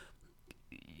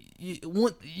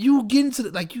 you get into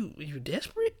the, like, you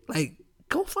desperate? Like,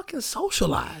 go fucking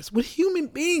socialize with human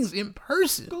beings in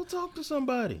person. Go talk to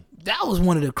somebody. That was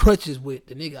one of the crutches with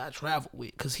the nigga I traveled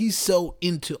with, because he's so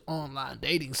into online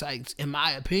dating sites, in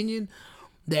my opinion,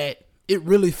 that it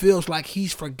really feels like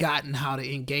he's forgotten how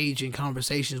to engage in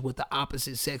conversations with the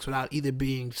opposite sex without either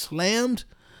being slammed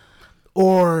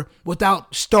or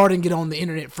without starting it on the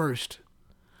internet first.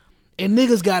 And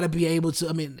niggas gotta be able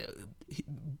to,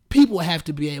 people have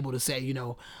to be able to say,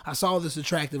 I saw this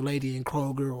attractive lady in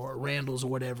Kroger or Randall's or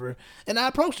whatever, and I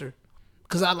approached her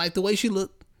because I liked the way she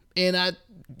looked, and I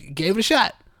gave it a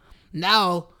shot.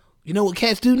 Now, you know what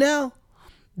cats do now?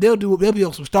 They'll be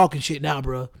on some stalking shit now,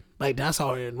 bro. Like, I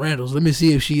saw her in Randall's. Let me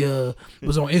see if she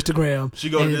was on Instagram.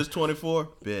 She go to this 24?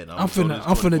 Bet. I'm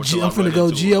finna go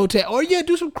geotag. Or yeah,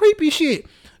 do some creepy shit.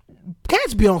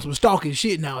 Cats be on some stalking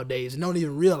shit nowadays and don't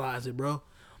even realize it, bro.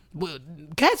 Well,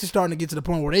 cats are starting to get to the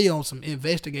point where they on some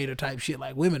investigator type shit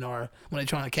like women are when they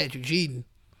trying to catch you cheating.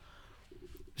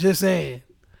 Just saying.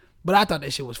 But I thought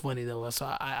that shit was funny though, so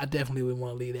I definitely would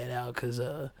want to leave that out because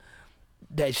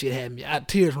that shit had me.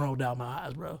 Tears rolled down my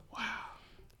eyes, bro. Wow.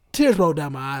 Tears rolled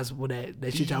down my eyes with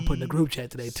that shit y'all put in the group chat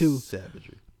today too.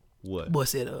 Savagery. What? Boy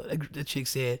said the chick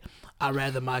said, "I'd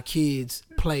rather my kids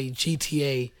play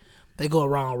GTA. They go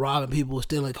around robbing people,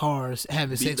 stealing cars,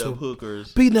 having sex with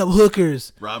hookers, beating up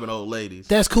hookers, robbing old ladies.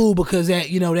 That's cool because that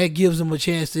gives them a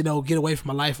chance to get away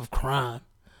from a life of crime.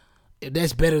 If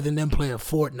that's better than them playing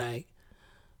Fortnite.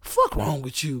 Fuck wrong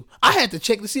with you? I had to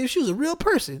check to see if she was a real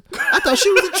person. I thought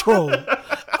she was a troll.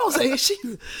 I was like, is she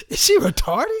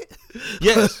retarded?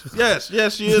 Yes,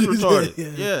 she is retarded.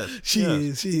 Yeah.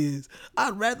 Yes, she is.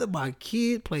 I'd rather my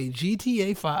kid play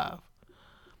GTA 5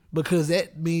 because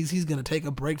that means he's gonna take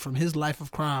a break from his life of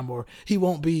crime, or he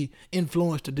won't be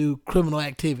influenced to do criminal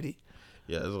activity.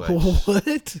 Yeah, it's like what?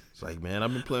 It's like, man,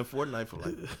 I've been playing Fortnite for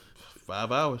like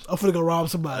 5 hours. I'm finna go rob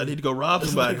somebody. I need to go rob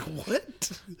somebody. Like,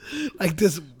 what? Like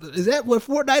this? Is that what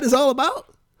Fortnite is all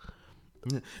about?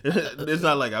 It's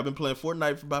not like I've been playing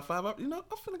Fortnite for about 5 hours. I'm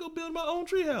finna go build my own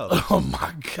treehouse. Oh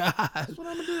my god! That's what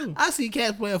I'm gonna do. I see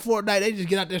cats playing Fortnite. They just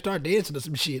get out there and start dancing or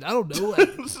some shit. I don't know. Like,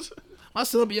 my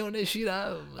son be on that shit.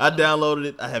 I downloaded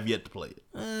it. I have yet to play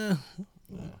it.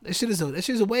 That shit is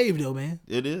a wave though, man.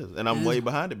 It is, and I'm way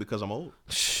behind it because I'm old.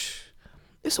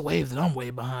 It's a wave that I'm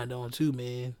way behind on too,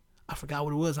 man. I forgot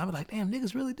what it was. I was like, damn,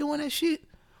 niggas really doing that shit?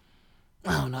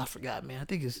 I don't know. I forgot, man. I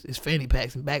think it's fanny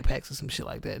packs and backpacks or some shit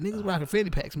like that. Niggas rocking fanny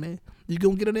packs, man. You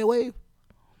gonna get on that wave?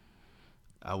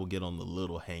 I will get on the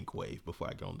little Hank wave before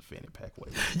I get on the fanny pack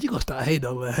wave. You gonna start hating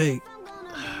on Lil Hank?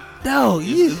 No,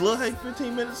 is Lil Hank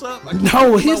 15 minutes up?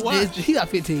 No, he got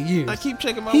 15 years. I keep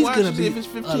checking my watch to see if it's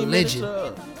 15 minutes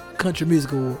up. Country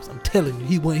Music Awards. I'm telling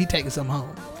you, he taking something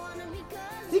home.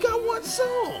 He got one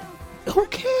song. Who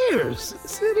cares?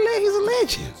 He's a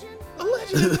legend. A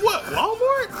legend in what?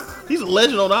 Walmart? He's a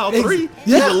legend on aisle 3. Yeah.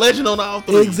 He's a legend on aisle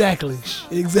 3. Exactly.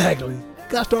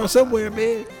 Gotta start somewhere,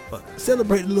 man.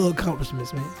 Celebrate the little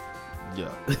accomplishments, man. Yeah.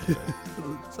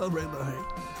 Celebrate Lil Hank.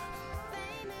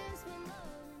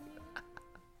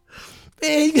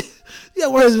 Man, you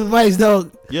got words of advice,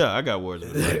 dog. Yeah, I got words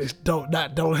of advice.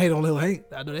 Don't hate on Lil Hank.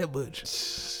 I know that much.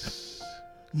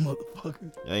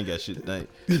 Motherfucker. I ain't got shit.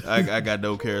 I got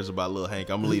no cares about Lil Hank.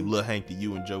 I'm gonna leave Lil Hank to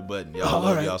you and Joe Budden. Y'all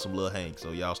love y'all some Lil Hank,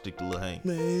 so y'all stick to Lil Hank.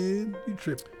 Man, you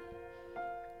tripping.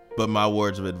 But my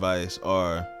words of advice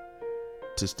are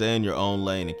to stay in your own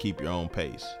lane and keep your own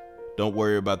pace. Don't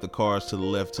worry about the cars to the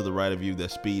left, to the right of you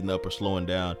that's speeding up or slowing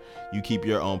down. You keep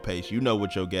your own pace. You know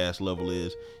what your gas level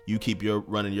is. You keep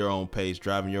running your own pace,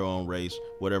 driving your own race,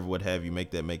 whatever, what have you.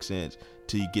 Make that make sense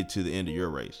till you get to the end of your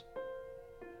race.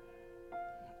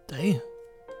 Damn.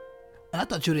 I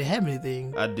thought you didn't have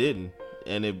anything. I didn't.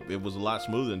 And it was a lot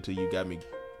smoother until you got me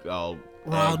all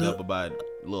riled up about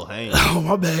Lil Hank. Oh,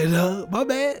 my bad, dog. My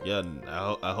bad. Yeah,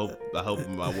 I hope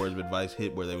my words of advice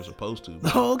hit where they were supposed to.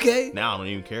 Oh, okay. Now I don't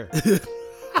even care.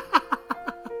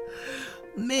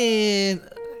 Man,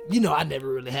 I never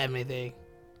really have anything.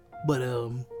 But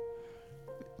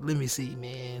let me see,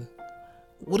 man.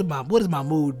 What has my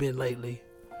mood been lately?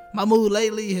 My mood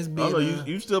lately has been. Oh no,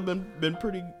 you've still been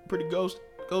pretty ghost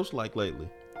like lately.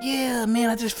 Yeah, man.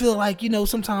 I just feel like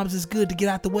sometimes it's good to get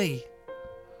out the way.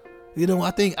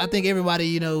 I think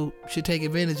everybody should take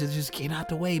advantage of just getting out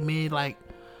the way, man. Like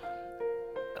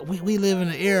we live in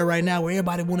an era right now where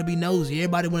everybody want to be nosy,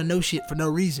 everybody want to know shit for no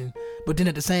reason, but then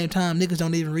at the same time niggas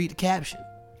don't even read the caption.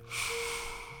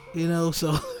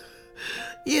 So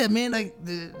yeah, man. Like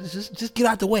just get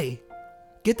out the way.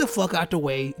 Get the fuck out the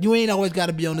way. You ain't always got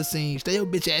to be on the scene. Stay your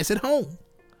bitch ass at home.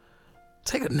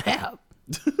 Take a nap.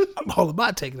 I'm all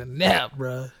about taking a nap,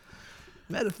 bruh.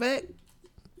 Matter of fact,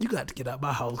 you got to get out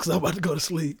my house because I'm about to go to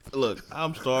sleep. Look,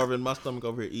 I'm starving. My stomach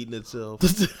over here eating itself.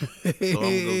 So I'm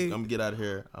going to get out of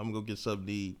here. I'm going to go get something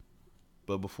to eat.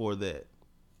 But before that,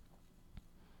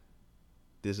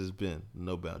 this has been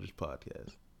No Boundaries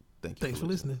Podcast. Thanks for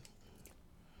listening.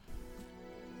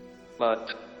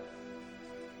 But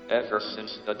ever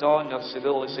since the dawn of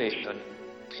civilization,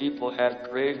 people have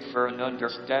craved for an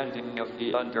understanding of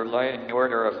the underlying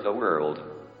order of the world.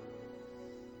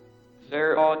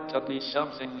 There ought to be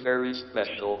something very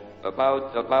special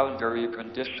about the boundary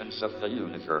conditions of the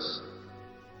universe.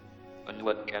 And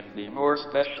what can be more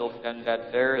special than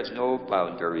that there is no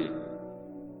boundary?